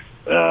to,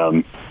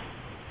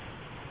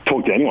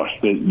 talk to anyone.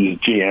 There's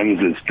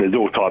GMs, there's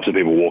all types of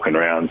people walking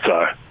around.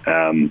 So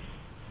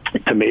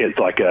to me, it's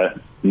like a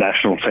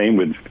national team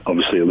with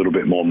obviously a little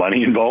bit more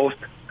money involved.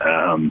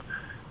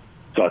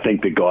 So I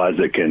think the guys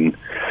that can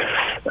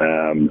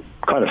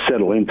kind of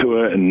settle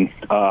into it, and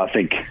I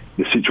think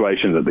the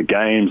situations at the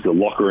games, the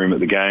locker room at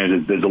the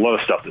games, there's a lot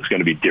of stuff that's going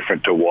to be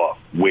different to what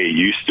we're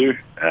used to.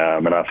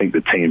 And I think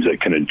the teams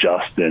that can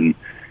adjust and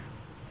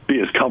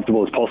be as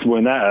comfortable as possible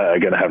in that are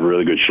going to have a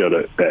really good shot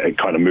at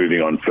kind of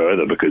moving on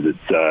further, because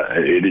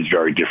it is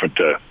very different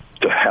to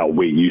how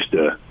we're used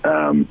to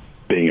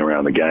being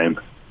around the game.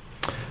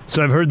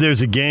 So I've heard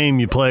there's a game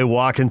you play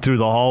walking through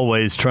the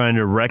hallways trying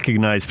to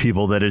recognize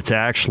people, that it's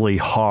actually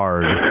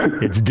hard.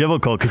 It's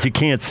difficult because you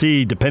can't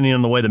see, depending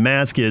on the way the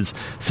mask is,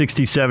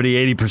 60,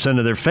 70, 80%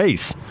 of their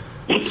face.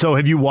 So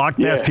have you walked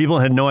past people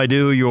and had no idea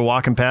who you were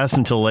walking past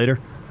until later?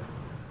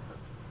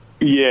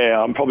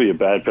 Yeah, I'm probably a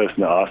bad person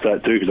to ask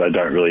that too, because I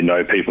don't really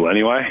know people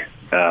anyway.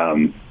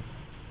 And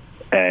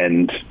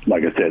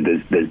like I said,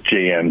 there's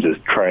GMs, there's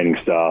training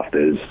staff,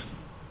 there's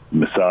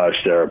massage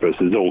therapists,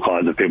 there's all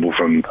kinds of people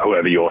from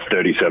whoever your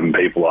 37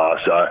 people are.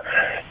 So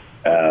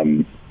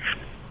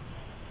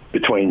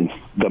between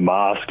the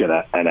mask and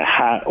a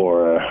hat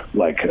or a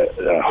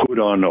hood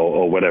on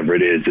or whatever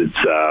it is, it's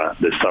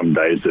there's some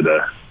days that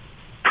are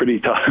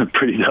pretty tough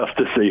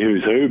to see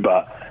who's who.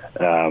 But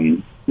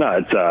no,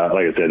 it's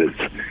like I said, it's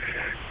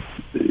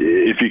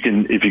if you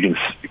can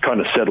kind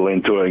of settle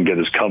into it and get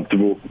as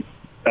comfortable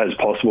as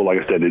possible. Like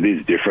I said, it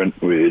is different.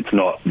 It's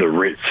not the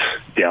Ritz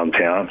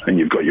downtown, and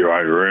you've got your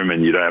own room,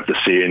 and you don't have to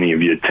see any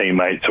of your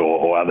teammates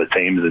or other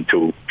teams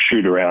until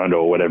shoot around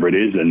or whatever it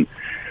is. And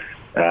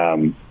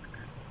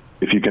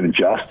if you can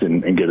adjust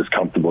and get as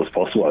comfortable as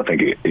possible, I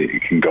think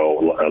it can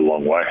go a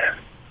long way.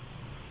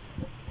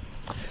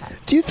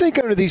 Do you think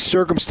under these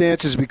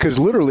circumstances, because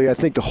literally I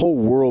think the whole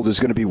world is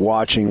going to be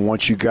watching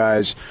once you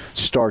guys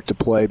start to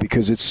play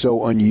because it's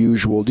so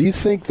unusual, do you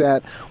think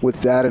that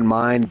with that in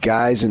mind,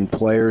 guys and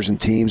players and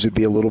teams would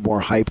be a little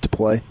more hyped to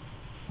play?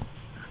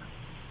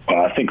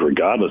 Well, I think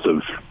regardless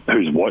of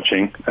who's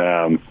watching,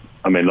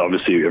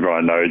 obviously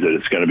everyone knows that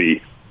it's going to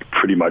be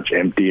pretty much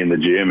empty in the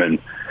gym, and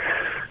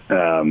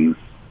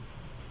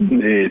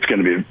it's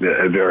going to be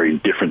a very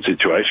different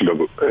situation.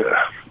 But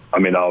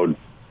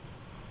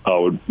I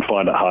would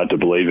find it hard to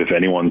believe if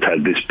anyone's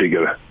had this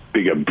bigger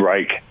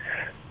break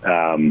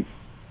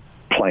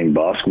playing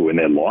basketball in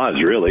their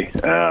lives, really.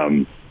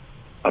 From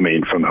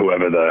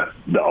whoever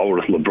the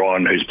oldest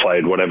LeBron, who's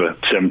played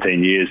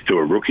 17 years, to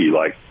a rookie.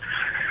 Like,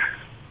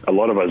 a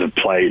lot of us have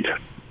played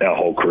our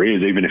whole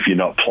careers, even if you're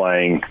not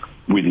playing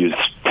with your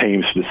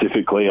team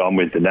specifically. I'm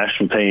with the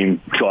national team.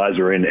 Guys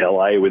are in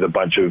LA with a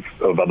bunch of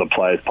other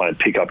players playing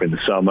pickup in the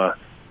summer.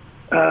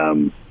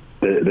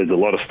 There's a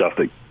lot of stuff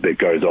that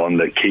goes on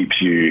that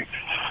keeps you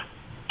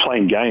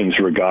playing games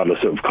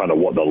regardless of kind of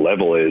what the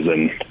level is.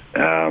 And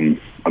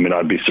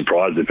I'd be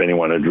surprised if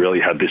anyone had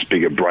really had this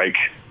bigger break.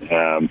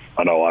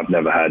 I know I've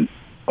never had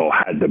or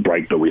had the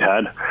break that we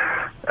had.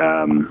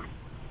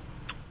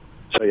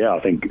 So yeah, I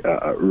think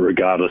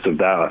regardless of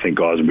that, I think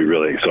guys will be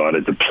really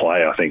excited to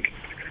play. I think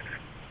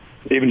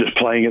even just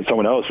playing against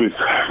someone else,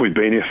 we've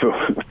been here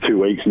for 2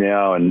 weeks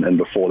now, and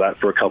before that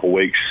for a couple of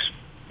weeks,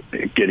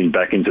 getting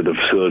back into the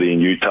facility in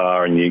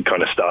Utah, and you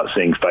kind of start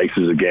seeing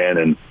faces again,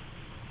 and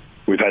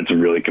we've had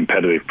some really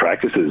competitive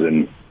practices,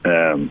 and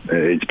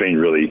it's been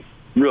really,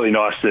 really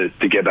nice to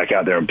get back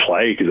out there and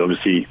play, because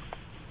obviously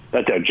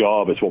that's our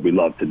job. It's what we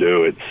love to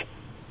do. It's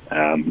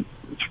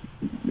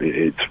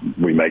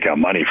we make our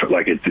money for,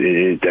 like,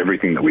 it's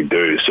everything that we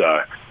do.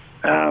 So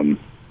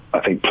I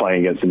think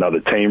playing against another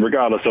team,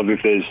 regardless of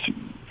if there's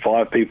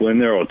 5 people in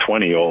there or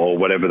 20 or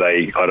whatever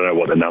I don't know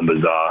what the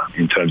numbers are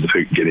in terms of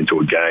who can get into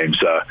a game.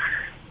 So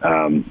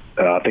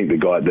I think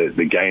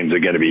the games are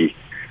going to be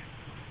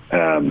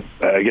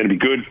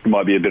good. It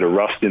might be a bit of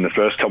rust in the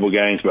first couple of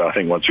games, but I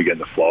think once we get in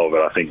the flow of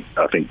it,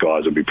 I think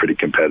guys will be pretty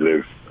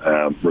competitive,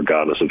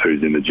 regardless of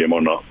who's in the gym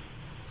or not.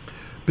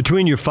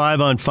 Between your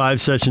 5-on-5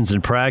 sessions in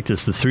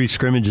practice, the 3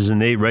 scrimmages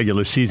and 8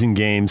 regular season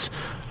games,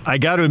 I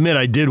got to admit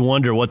I did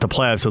wonder what the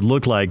playoffs would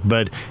look like.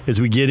 But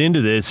as we get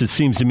into this, it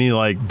seems to me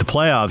like the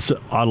playoffs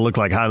ought to look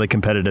like highly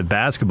competitive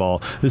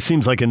basketball. This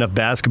seems like enough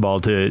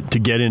basketball to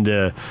get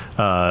into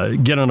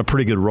get on a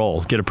pretty good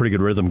roll, get a pretty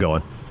good rhythm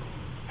going.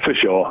 For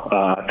sure.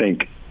 I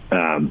think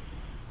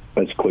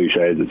as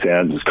cliche as it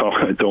sounds,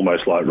 it's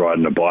almost like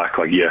riding a bike.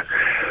 Like you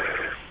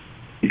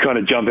kind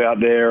of jump out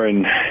there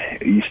and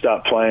you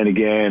start playing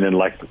again, and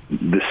like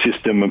the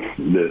system,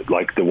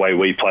 the way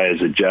we play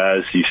as a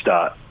Jazz, you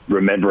start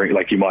remembering.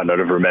 Like you might not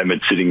have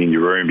remembered sitting in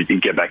your room, but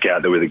you get back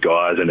out there with the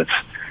guys, and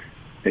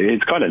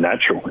it's kind of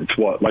natural. It's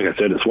what, like I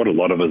said, it's what a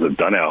lot of us have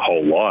done our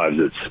whole lives.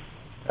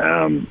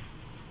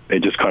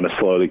 It just kind of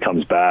slowly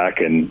comes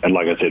back, and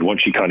like I said,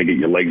 once you kind of get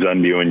your legs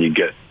under you and you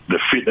get the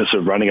fitness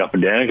of running up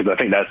and down, because I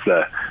think that's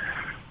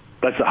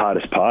the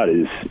hardest part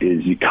is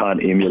you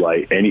can't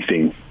emulate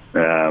anything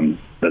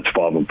that's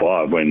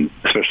 5-on-5, when,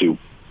 especially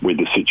with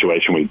the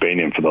situation we've been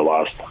in for the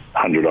last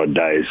 100-odd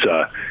days.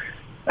 So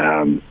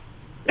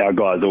our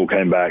guys all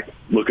came back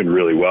looking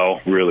really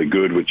well, really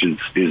good, which is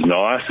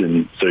nice.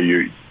 And so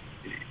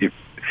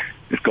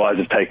if guys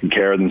have taken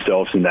care of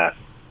themselves in that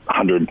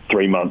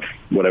 103-month,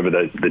 whatever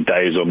the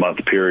days or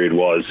month period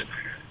was,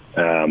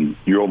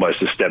 you're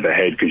almost a step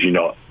ahead, because you're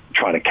not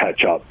trying to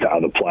catch up to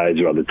other players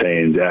or other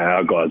teams.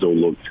 Our guys all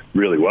looked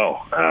really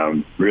well,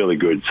 really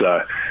good.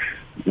 So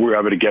we were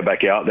able to get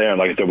back out there, and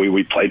like I said,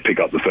 we played pick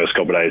up the first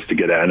couple of days to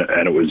get out,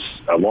 and it was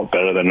a lot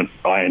better than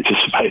I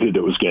anticipated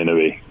it was going to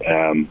be.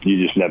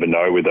 You just never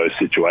know with those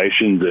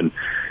situations, and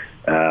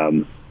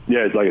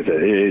it's like I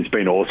said, it's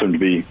been awesome to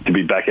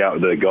be back out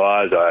with the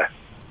guys. I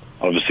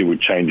obviously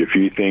would change a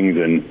few things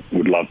and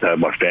would love to have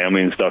my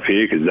family and stuff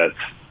here, because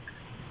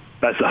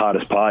that's the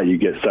hardest part. You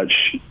get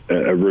such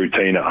a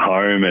routine at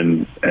home,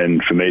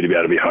 and for me to be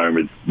able to be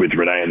home with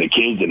Renee and the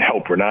kids and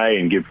help Renee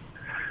and give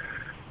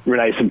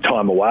Renee some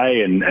time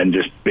away and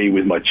just be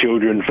with my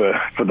children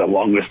for the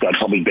longest I'd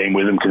probably been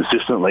with them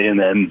consistently. And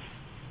then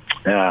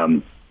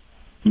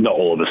not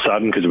all of a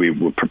sudden, because we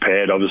were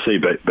prepared obviously,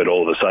 but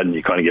all of a sudden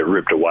you kind of get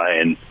ripped away,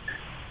 and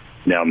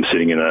now I'm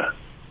sitting in a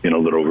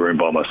little room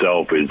by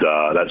myself.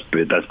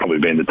 That's probably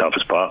been the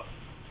toughest part.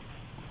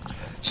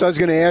 So I was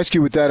going to ask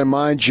you, with that in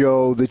mind,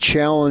 Joe, the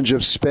challenge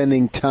of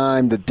spending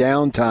time, the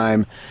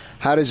downtime,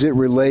 how does it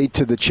relate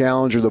to the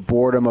challenge or the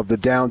boredom of the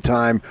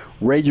downtime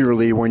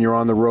regularly when you're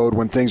on the road,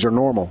 when things are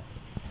normal?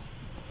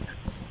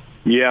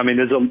 Yeah, I mean,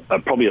 there's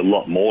probably a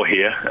lot more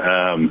here.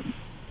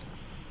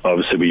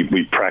 Obviously,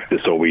 we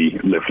practice or we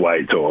lift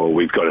weights or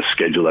we've got a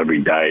schedule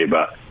every day.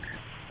 But,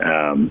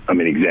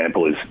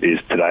 example is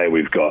today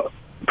we've got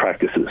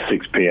practice at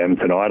 6 p.m.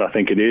 tonight, I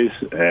think it is.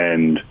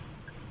 And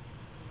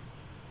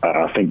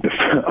I think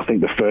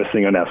the first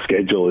thing on our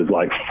schedule is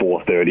like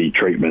 4:30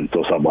 treatments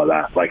or something like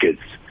that. Like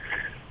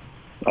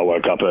I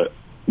woke up at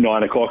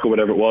 9 o'clock or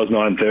whatever it was,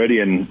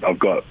 9:30, and I've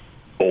got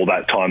all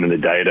that time in the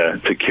day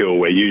to kill.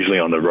 We're usually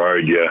on the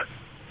road.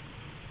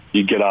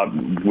 You get up,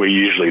 we're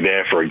usually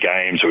there for a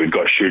game, so we've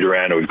got shoot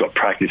around or we've got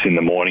practice in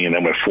the morning, and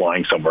then we're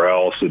flying somewhere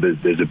else. So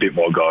there's a bit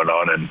more going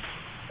on,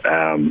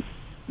 and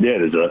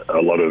there's a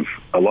lot of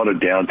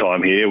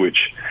downtime here,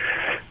 which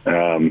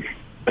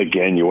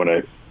again you want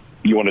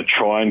to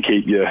try and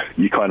keep your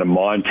kind of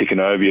mind ticking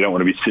over. You don't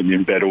want to be sitting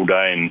in bed all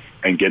day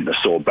and getting a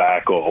sore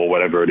back or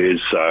whatever it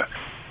is. So,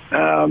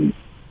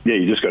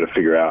 you just got to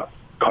figure out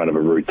kind of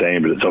a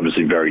routine, but it's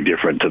obviously very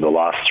different to the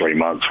last 3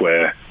 months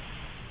where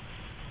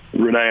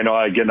Renee and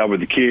I are getting up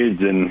with the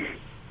kids, and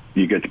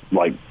you get to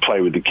like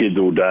play with the kids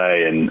all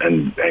day and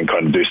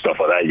kind of do stuff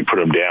like that. You put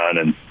them down,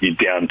 and your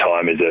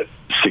downtime is at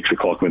 6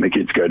 o'clock when the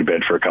kids go to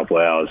bed for a couple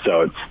of hours.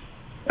 So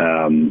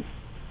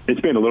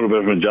it's been a little bit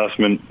of an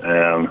adjustment,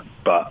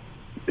 but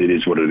it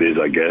is what it is,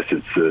 I guess.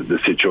 It's the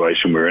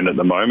situation we're in at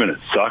the moment. It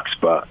sucks,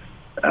 but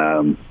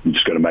you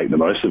just got to make the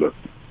most of it.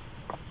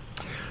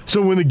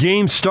 So when the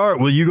games start,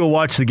 will you go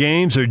watch the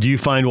games, or do you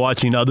find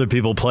watching other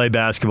people play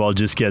basketball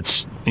just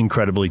gets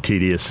incredibly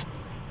tedious?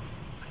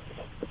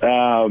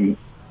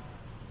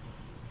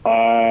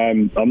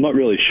 I'm not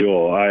really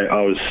sure.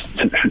 I was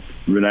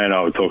Renee and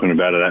I were talking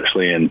about it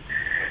actually, and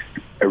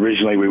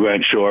originally we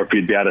weren't sure if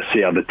you'd be able to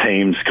see other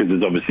teams because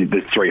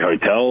there's 3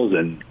 hotels,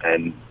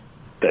 and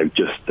they've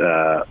just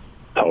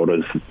told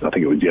us, I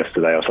think it was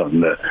yesterday or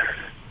something, that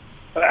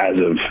as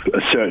of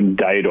a certain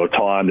date or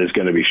time, there's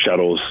going to be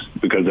shuttles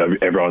because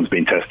everyone's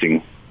been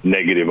testing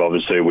negative.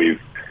 Obviously, we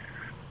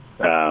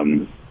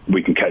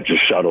can catch a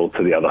shuttle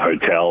to the other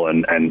hotel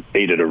and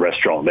eat at a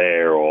restaurant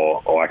there,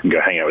 or I can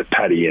go hang out with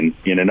Paddy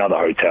in another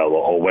hotel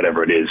or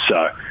whatever it is.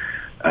 So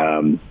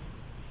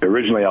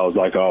originally I was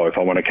like, if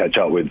I want to catch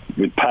up with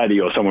Paddy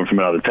or someone from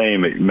another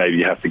team, maybe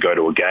you have to go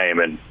to a game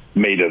and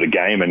meet at a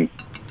game, and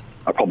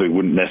I probably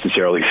wouldn't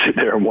necessarily sit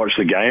there and watch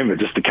the game, but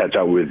just to catch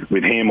up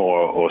with him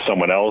or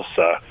someone else.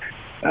 So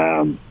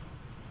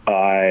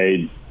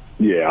I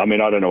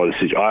don't know what the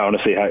situation. I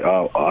honestly,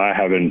 I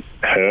haven't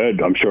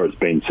heard. I'm sure it's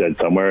been said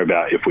somewhere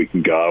about if we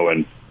can go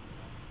and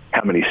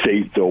how many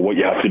seats or what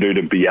you have to do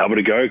to be able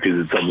to go,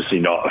 because it's obviously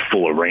not a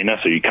full arena,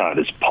 so you can't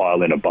just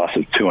pile in a bus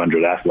of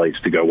 200 athletes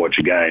to go watch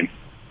a game.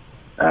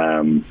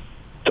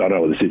 So I don't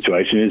know what the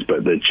situation is,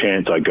 but the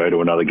chance I go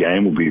to another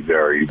game will be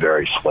very,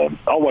 very slim.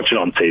 I'll watch it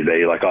on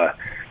TV. Like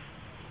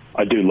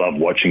I do love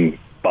watching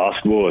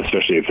basketball,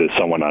 especially if there's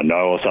someone I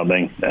know or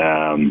something.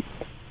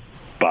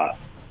 But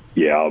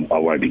yeah, I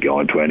won't be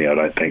going to any, I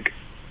don't think.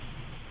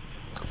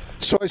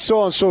 So I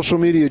saw on social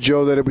media,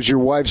 Joe, that it was your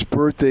wife's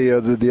birthday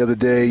the other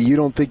day. You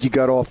don't think you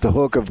got off the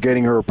hook of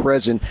getting her a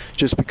present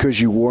just because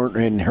you weren't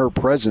in her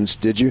presence,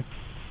 did you?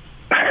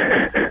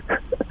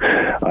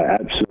 I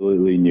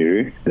absolutely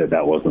knew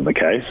that wasn't the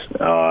case.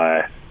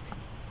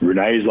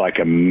 Renee's like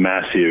a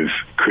massive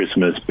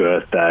Christmas,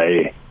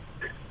 birthday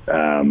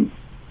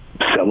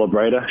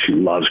celebrator. She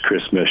loves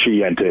Christmas. She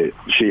had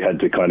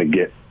to kind of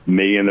get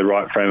me in the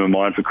right frame of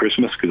mind for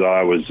Christmas, because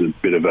I was a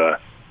bit of the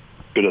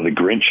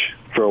Grinch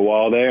for a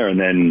while there. And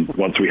then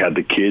once we had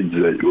the kids,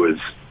 it was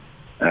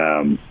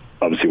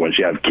obviously once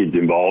you have kids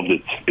involved,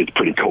 it's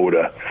pretty cool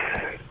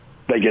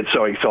they get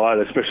so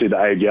excited, especially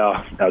the age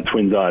our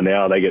twins are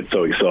now. They get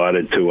so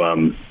excited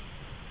to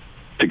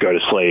go to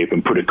sleep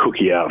and put a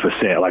cookie out for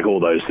Santa, like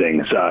all those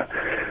things. So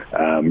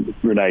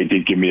Renee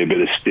did give me a bit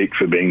of stick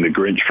for being the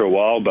Grinch for a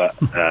while,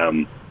 but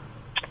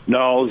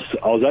no,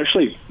 I was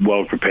actually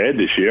well prepared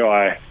this year.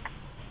 I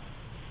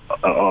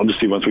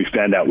obviously, once we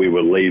found out we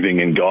were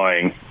leaving and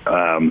going,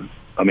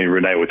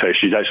 Renee will tell you,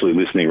 she's actually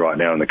listening right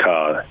now in the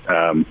car.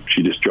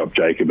 She just dropped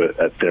Jacob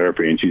at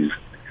therapy, and she's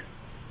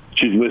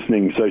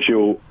listening. So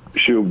she'll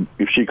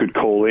if she could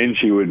call in,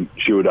 she would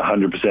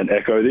 100%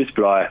 echo this.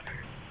 But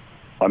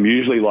I'm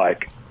usually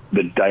like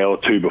the day or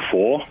two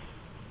before,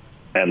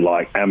 and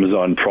like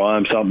Amazon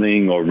Prime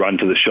something or run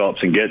to the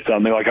shops and get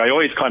something. Like I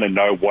always kind of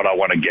know what I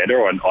want to get her,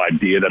 or an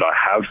idea that I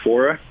have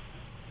for her,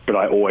 but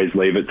I always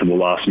leave it to the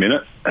last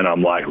minute. And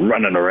I'm like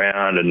running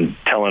around and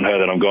telling her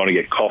that I'm going to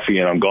get coffee,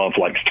 and I'm gone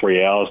for like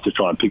 3 hours to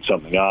try and pick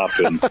something up.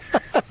 And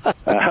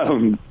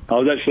I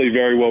was actually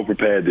very well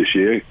prepared this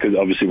year, because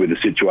obviously with the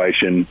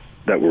situation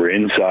that we're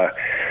in. So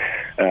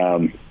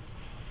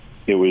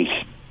it was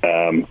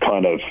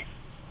kind of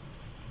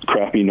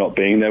crappy not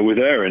being there with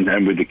her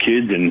and with the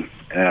kids, and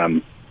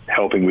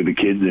helping with the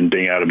kids and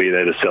being able to be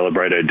there to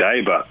celebrate her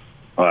day. But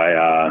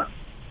I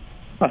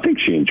think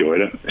she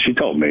enjoyed it. She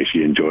told me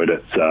she enjoyed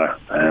it. So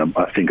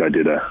I think I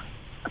did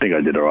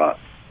all right.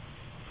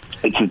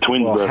 It's the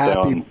twins' birthday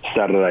on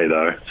Saturday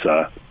though.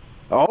 So.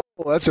 Oh,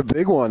 that's a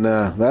big one.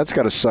 That's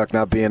got to suck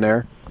not being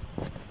there.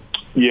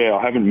 Yeah,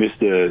 I haven't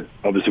missed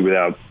obviously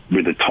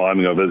with the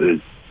timing of it.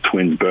 The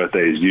twins'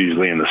 birthday is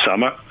usually in the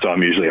summer, so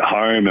I'm usually at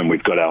home, and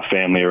we've got our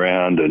family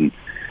around and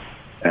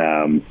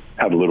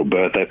have a little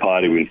birthday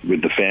party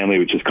with the family,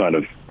 which is kind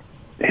of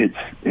hits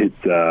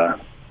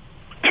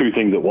two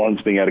things at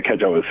once: being able to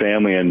catch up with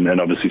family and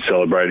obviously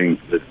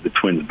celebrating the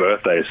twins'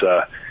 birthday.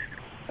 So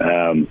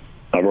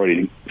I've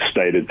already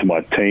stated to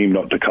my team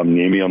not to come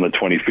near me on the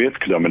 25th,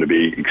 because I'm going to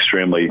be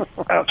extremely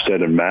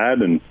upset and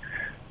mad, and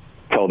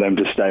tell them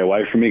to stay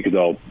away from me, because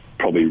I'll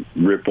probably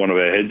rip one of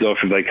their heads off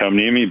if they come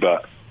near me.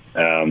 But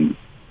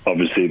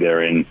obviously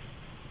they're in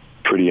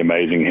pretty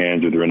amazing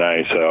hands with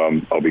Renee,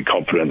 so I'll be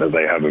confident that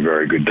they have a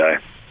very good day.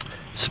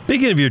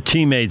 Speaking of your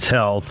teammates'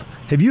 health,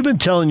 have you been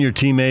telling your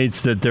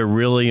teammates that there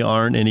really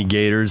aren't any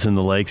gators in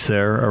the lakes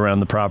there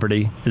around the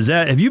property?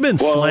 Have you been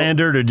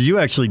slandered, or did you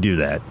actually do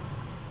that?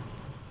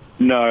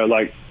 No,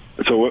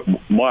 so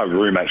my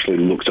room actually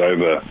looks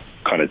over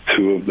kind of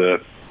two of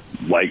the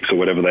lakes or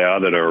whatever they are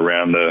that are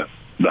around the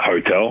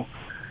hotel.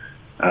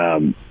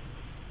 And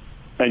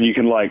you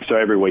can so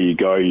everywhere you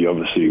go, you're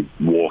obviously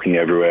walking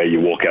everywhere.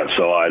 You walk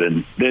outside,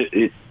 and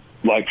I'm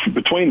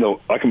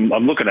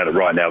looking at it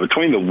right now,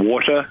 between the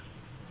water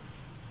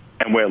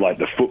and where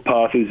the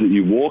footpath is that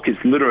you walk,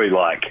 it's literally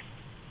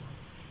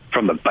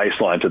from the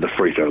baseline to the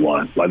free throw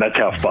line. That's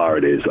how far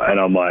it is. And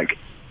I'm like,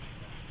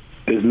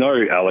 there's no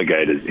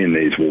alligators in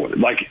these waters.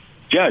 Do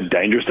you know how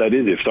dangerous that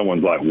is if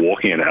someone's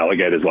walking and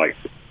alligators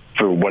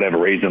for whatever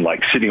reason,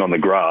 sitting on the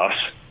grass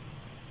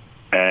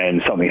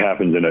and something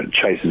happens and it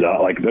chases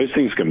out, like those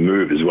things can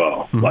move as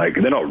well. Mm-hmm. Like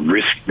they're not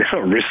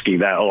risking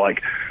that. Or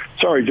like,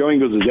 sorry, Joe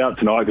Ingles is out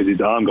tonight because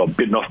his arm got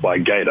bitten off by a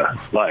gator.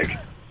 Like,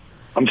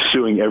 I'm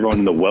suing everyone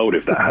in the world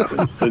if that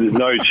happens. So there's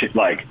no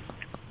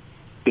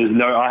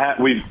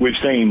we've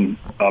seen.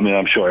 I mean,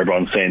 I'm sure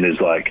everyone's seen. There's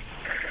like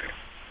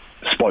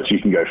spots you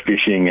can go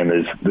fishing,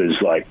 and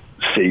there's like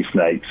sea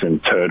snakes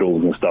and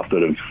turtles and stuff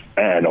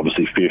and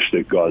obviously fish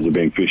that guys have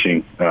been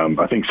fishing.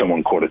 I think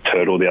someone caught a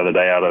turtle the other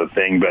day out of the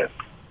thing, but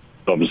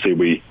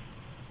obviously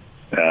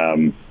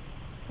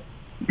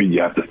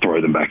you have to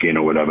throw them back in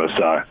or whatever.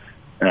 So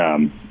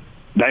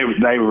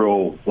they were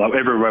all, like,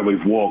 everywhere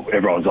we've walked,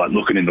 everyone's like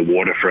looking in the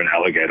water for an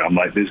alligator. I'm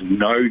like, there's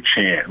no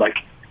chance. Like,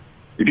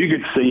 if you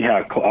could see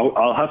how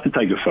I'll have to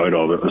take a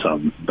photo of it or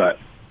something, but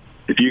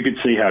if you could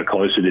see how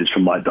close it is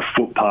from like the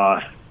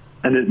footpath,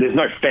 and there's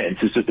no fence,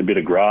 it's just a bit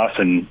of grass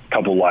and a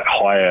couple like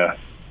higher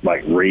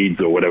like reeds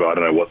or whatever. I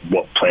don't know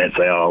what plants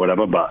they are or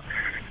whatever, but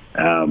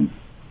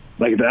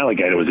like if the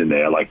alligator was in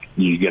there, like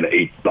you're gonna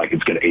eat, like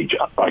it's gonna eat you.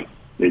 Like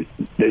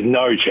there's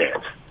no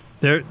chance.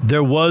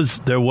 There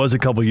was a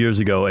couple years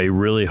ago a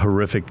really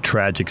horrific,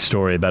 tragic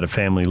story about a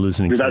family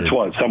losing a kid. That's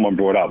what someone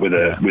brought up with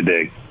their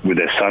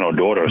son or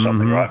daughter or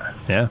something, right?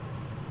 Yeah,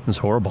 it's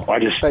horrible.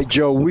 Hey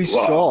Joe, we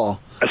saw,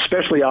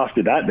 especially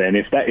after that. Then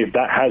if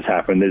that has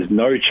happened, there's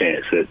no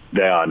chance that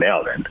they are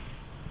now. Then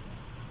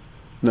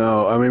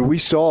no, I mean we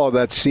saw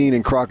that scene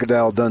in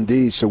Crocodile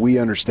Dundee, so we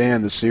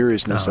understand the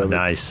seriousness of it.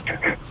 Nice.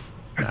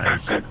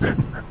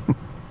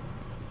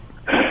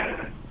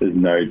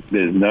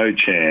 There's no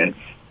chance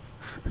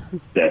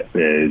that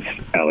there's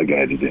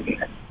alligators in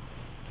here.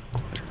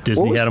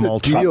 Disney had them all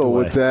tucked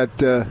away.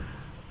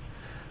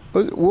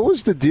 What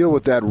was the deal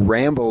with that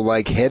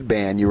Rambo-like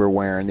headband you were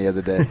wearing the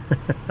other day?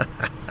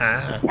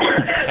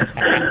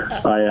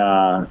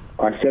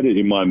 I said it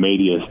in my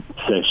media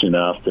session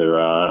after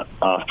I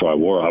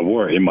wore it. I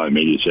wore it in my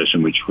media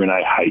session, which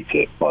Renee hates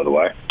it, by the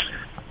way.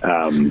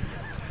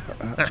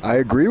 I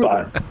agree with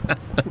her.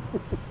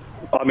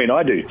 I mean,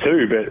 I do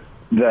too, but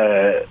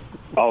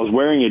I was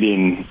wearing it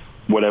in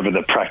whatever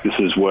the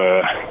practices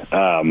were,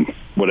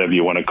 whatever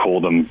you want to call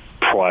them,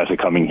 prior to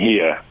coming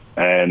here.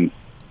 And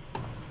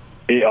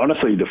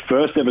honestly, the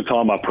first ever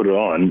time I put it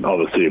on,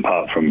 obviously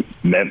apart from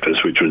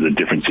Memphis, which was a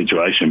different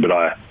situation, but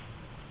I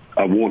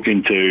walked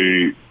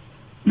into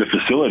the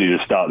facility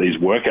to start these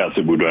workouts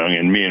that we're doing,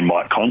 and me and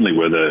Mike Conley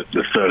were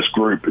the first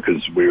group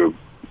because we were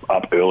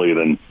up earlier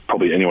than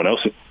probably anyone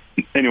else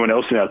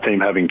in our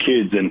team having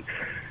kids. And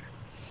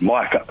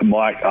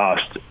Mike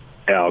asked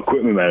our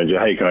equipment manager,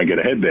 hey, can I get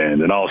a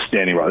headband? And I was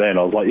standing right there, and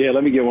I was like, yeah,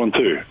 let me get one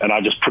too. And I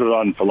just put it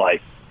on for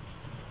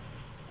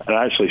and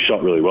I actually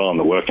shot really well on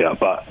the workout.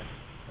 But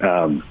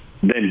then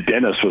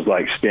Dennis was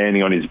like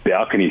standing on his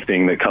balcony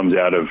thing that comes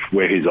out of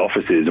where his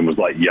office is and was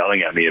like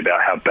yelling at me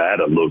about how bad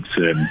it looks.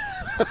 And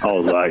I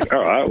was like,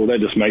 all right, well, that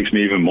just makes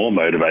me even more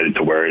motivated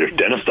to wear it. If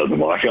Dennis doesn't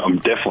like it, I'm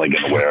definitely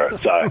going to wear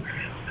it. So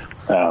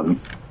I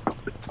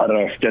don't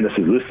know if Dennis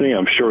is listening.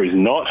 I'm sure he's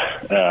not.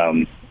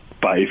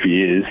 But if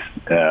he is,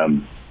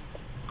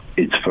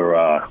 it's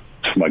for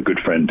my good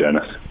friend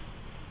Dennis.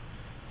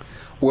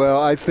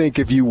 Well, I think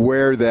if you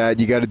wear that,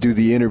 you got to do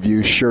the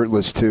interview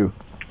shirtless too.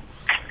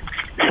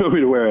 You want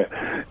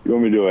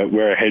me to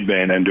wear a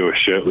headband and do a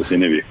shirtless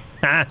interview?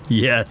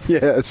 Yes.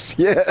 Yes.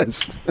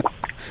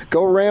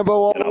 Go Rambo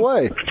all the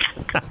way.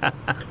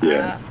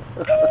 Yeah.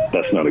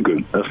 That's not a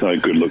good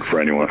look for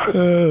anyone.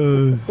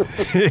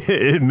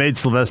 It made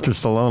Sylvester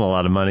Stallone a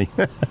lot of money.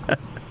 I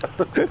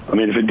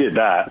mean, if it did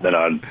that, then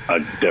I'd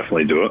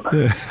definitely do it. All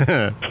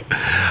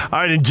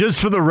right, and just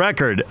for the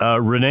record,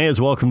 Renee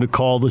is welcome to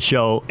call the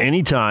show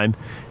anytime,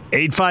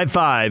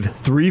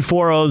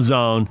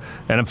 855-340-ZONE,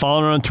 and I'm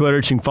following her on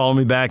Twitter. She can follow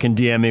me back and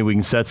DM me. We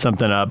can set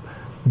something up.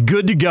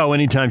 Good to go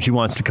anytime she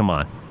wants to come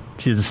on.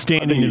 She has a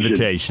standing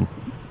invitation.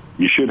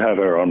 You should have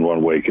her on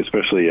one week,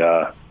 especially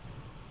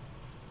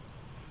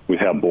with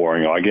how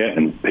boring I get,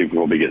 and people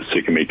probably get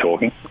sick of me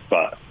talking,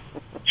 but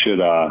should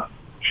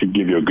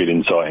give you a good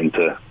insight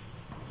into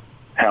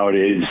how it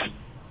is,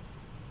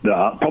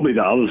 probably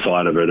the other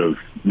side of it, of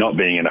not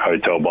being in a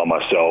hotel by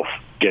myself,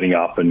 getting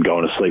up and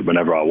going to sleep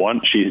whenever I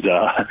want. She's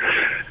got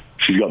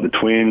the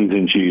twins,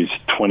 and she's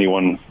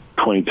 21,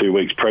 22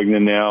 weeks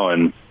pregnant now,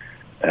 and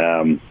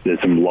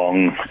there's some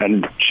long,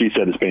 and she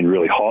said it's been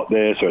really hot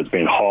there, so it's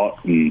been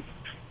hot, and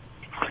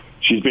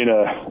she's been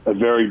a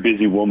very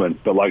busy woman.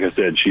 But like I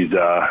said,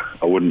 I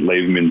wouldn't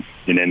leave them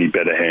in any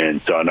better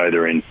hands, so I know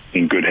they're in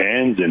good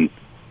hands, and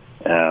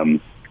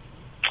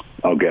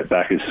I'll get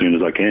back as soon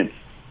as I can.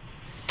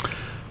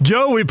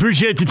 Joe, we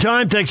appreciate the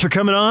time. Thanks for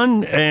coming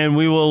on, and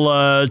we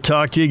will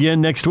talk to you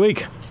again next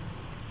week.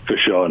 For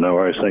sure. No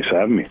worries. Thanks for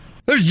having me.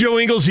 There's Joe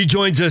Ingles. He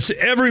joins us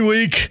every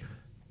week.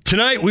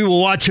 Tonight, we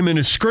will watch him in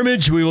a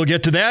scrimmage. We will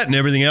get to that and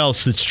everything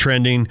else that's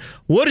trending.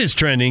 What is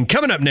trending?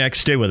 Coming up next.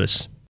 Stay with us.